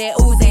by with that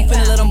Uzi.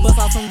 Finna let him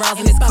bust off some rounds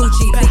in his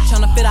coochie. Dick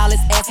tryna fit all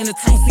his ass in a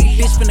two-seat.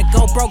 Bitch finna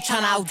go broke,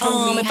 tryna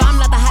outdo me. If I'm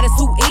not the hottest,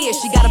 who is?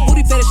 She got a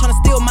booty fetish tryna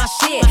steal my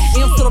shit.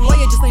 M's to the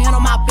lawyer just to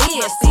handle my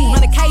biz.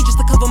 200K just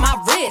to cover my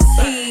wrist.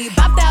 He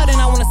bopped out and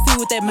I wanna see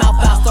what that mouth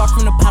out. Start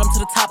from the bottom to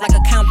the top like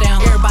a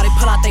countdown. Everybody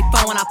pull out they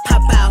phone when I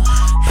pop out.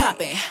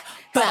 Pop it,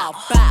 bow,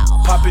 bow.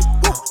 Pop it,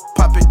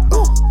 pop it,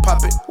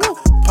 pop it,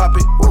 pop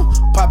it,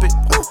 pop it, pop it,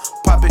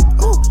 pop it,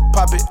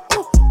 pop it,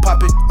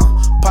 pop it,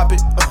 pop it, pop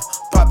it,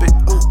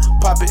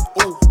 pop it,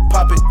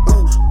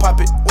 pop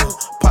it,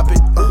 pop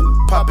it,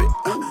 pop it,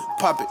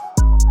 pop it.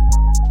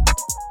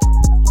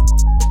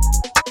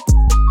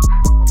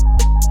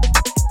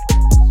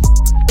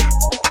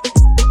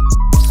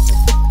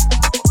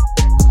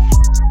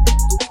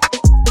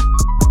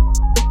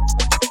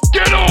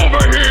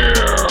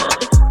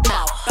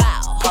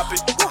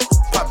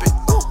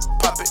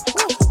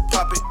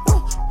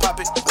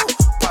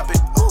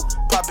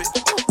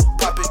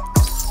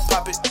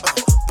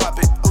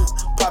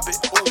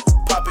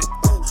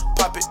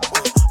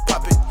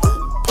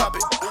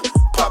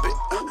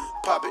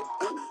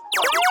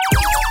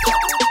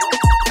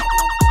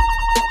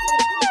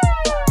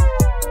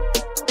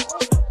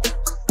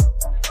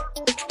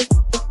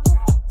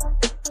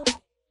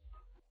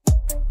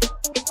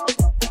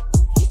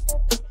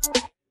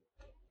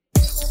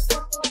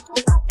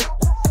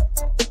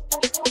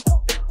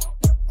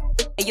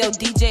 Yo,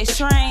 DJ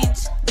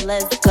Strange,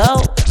 let's go.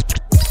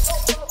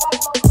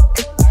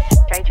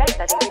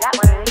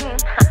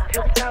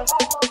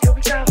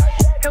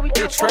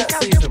 It's trap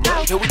season,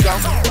 man. Here we go.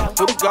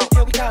 Here we go.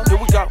 Here we go. Here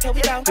we go. Here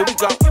we go. Here we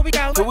go. Here we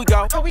go. Here we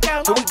go. Here we go.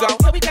 Here we go.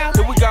 Here we go.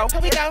 Here we go. Here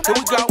we go. Here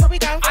we go. Here we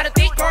go. All the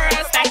thick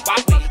girls, stank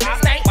walk with it.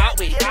 Stank walk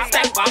with it.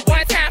 Stank walk.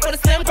 One time for the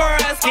slim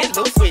girls, get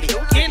loose with it.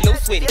 Get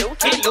loose with it.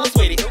 Get loose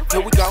with it.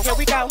 Here we go. Here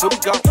we go. Here we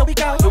go. Here we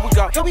go. Here we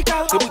go. Here we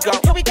go.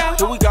 Here we go.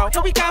 Here we go.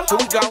 Here we go. Here we go.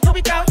 Here we go. Here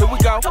we go. Here we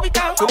go. Here we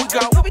go. Here we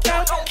go. Here we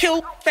go.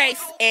 Cute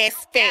face,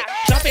 ass fat.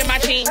 Jump in my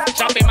jeans,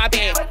 jump in my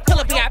bag. Pull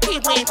a VIP,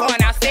 we ain't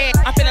going outside.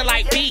 I'm feeling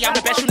like B, I'm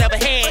the best you never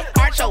had.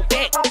 Arch your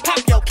back, pop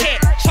your cat,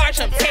 charge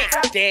them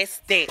tax. That's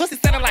that. Pussy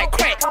sounding like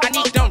crack, I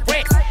need them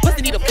racks.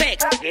 Pussy need a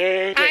pack.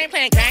 I ain't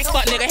playing gangs,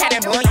 fuck nigga, had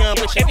that money on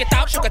bitch. If you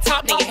thought you could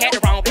talk, nigga, had the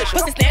wrong bitch.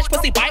 Pussy snatch,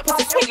 pussy bite,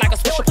 pussy sweet like a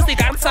swisher. Pussy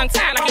got him tongue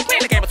tied like he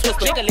playing the game of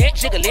Twister. Jiggle it,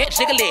 jiggle it,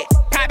 jiggle it.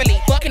 Privately,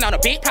 fucking on a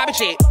big private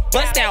jet.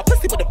 Bust down,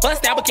 pussy with a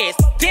bust down baguette.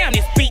 Damn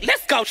this beat,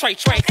 let's go, Trey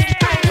Trey.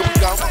 Here we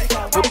go,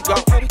 here we go,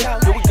 here we go,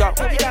 here we go,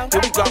 here we go,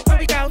 here we go, here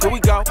we go, here we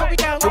go, here we go, here we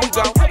go, here we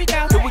go, here we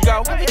go, here we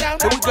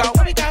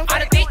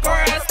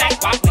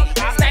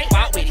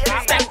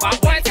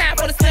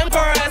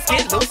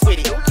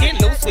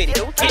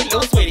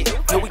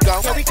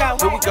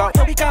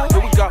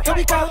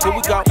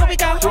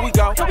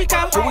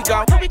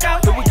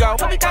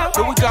go, here we go,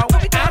 here we go.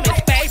 I'm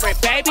his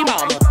favorite baby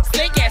mama.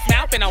 Slick ass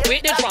mouth and I'm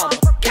with the drama.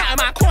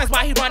 Counting my coins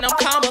while he run them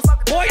commas.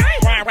 Boy, I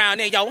ain't riding around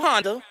in your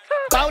Honda.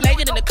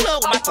 Bow-legged in the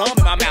club with my thumb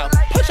in my mouth.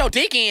 Put your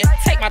dick in,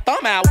 take my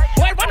thumb out.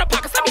 Boy, run the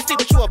pockets, let me see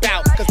what you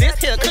about. Cause this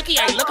here cookie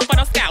ain't looking for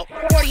no scout.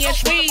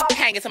 40-inch weed,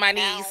 hanging to my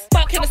knees.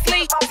 Fuck him to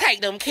sleep,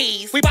 take them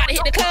keys. We bout to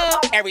hit the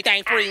club,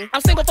 everything free.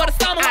 I'm single for the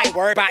summer, I ain't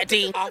worried about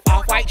D.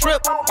 Off-white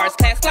trip, first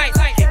class flights.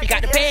 If you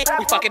got the bed,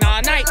 we fucking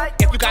all night.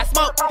 If you got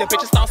smoke, the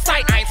bitches on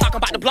sight. I ain't talking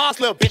about the blogs,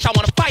 little bitch, I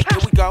wanna fight.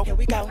 Here we go, here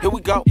we go, here we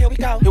go, here we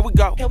go, here we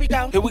go, here we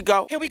go, here we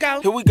go, here we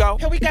go, here we go,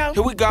 here we go,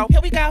 here we go,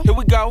 here we go, here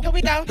we go, here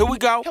we go, here we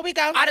go, here we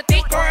go. All the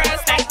thick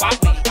girls, stay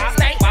walk with it,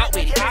 stay walk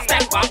with it, stay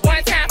walk.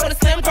 One time for the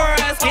slim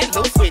girls, get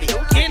loose with it,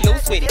 get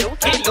loose with it,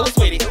 get loose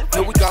with it.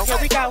 Here we go, here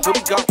we go, here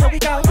we go, here we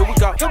go, here we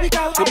go, here we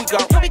go, here we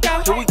go, here we go,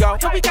 here we go,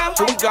 here we go,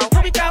 here we go,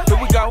 here we go, here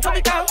we go, here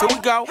we go, here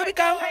we go, here we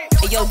go.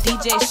 Hey, yo,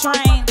 DJ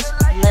Strange,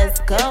 let's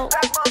go.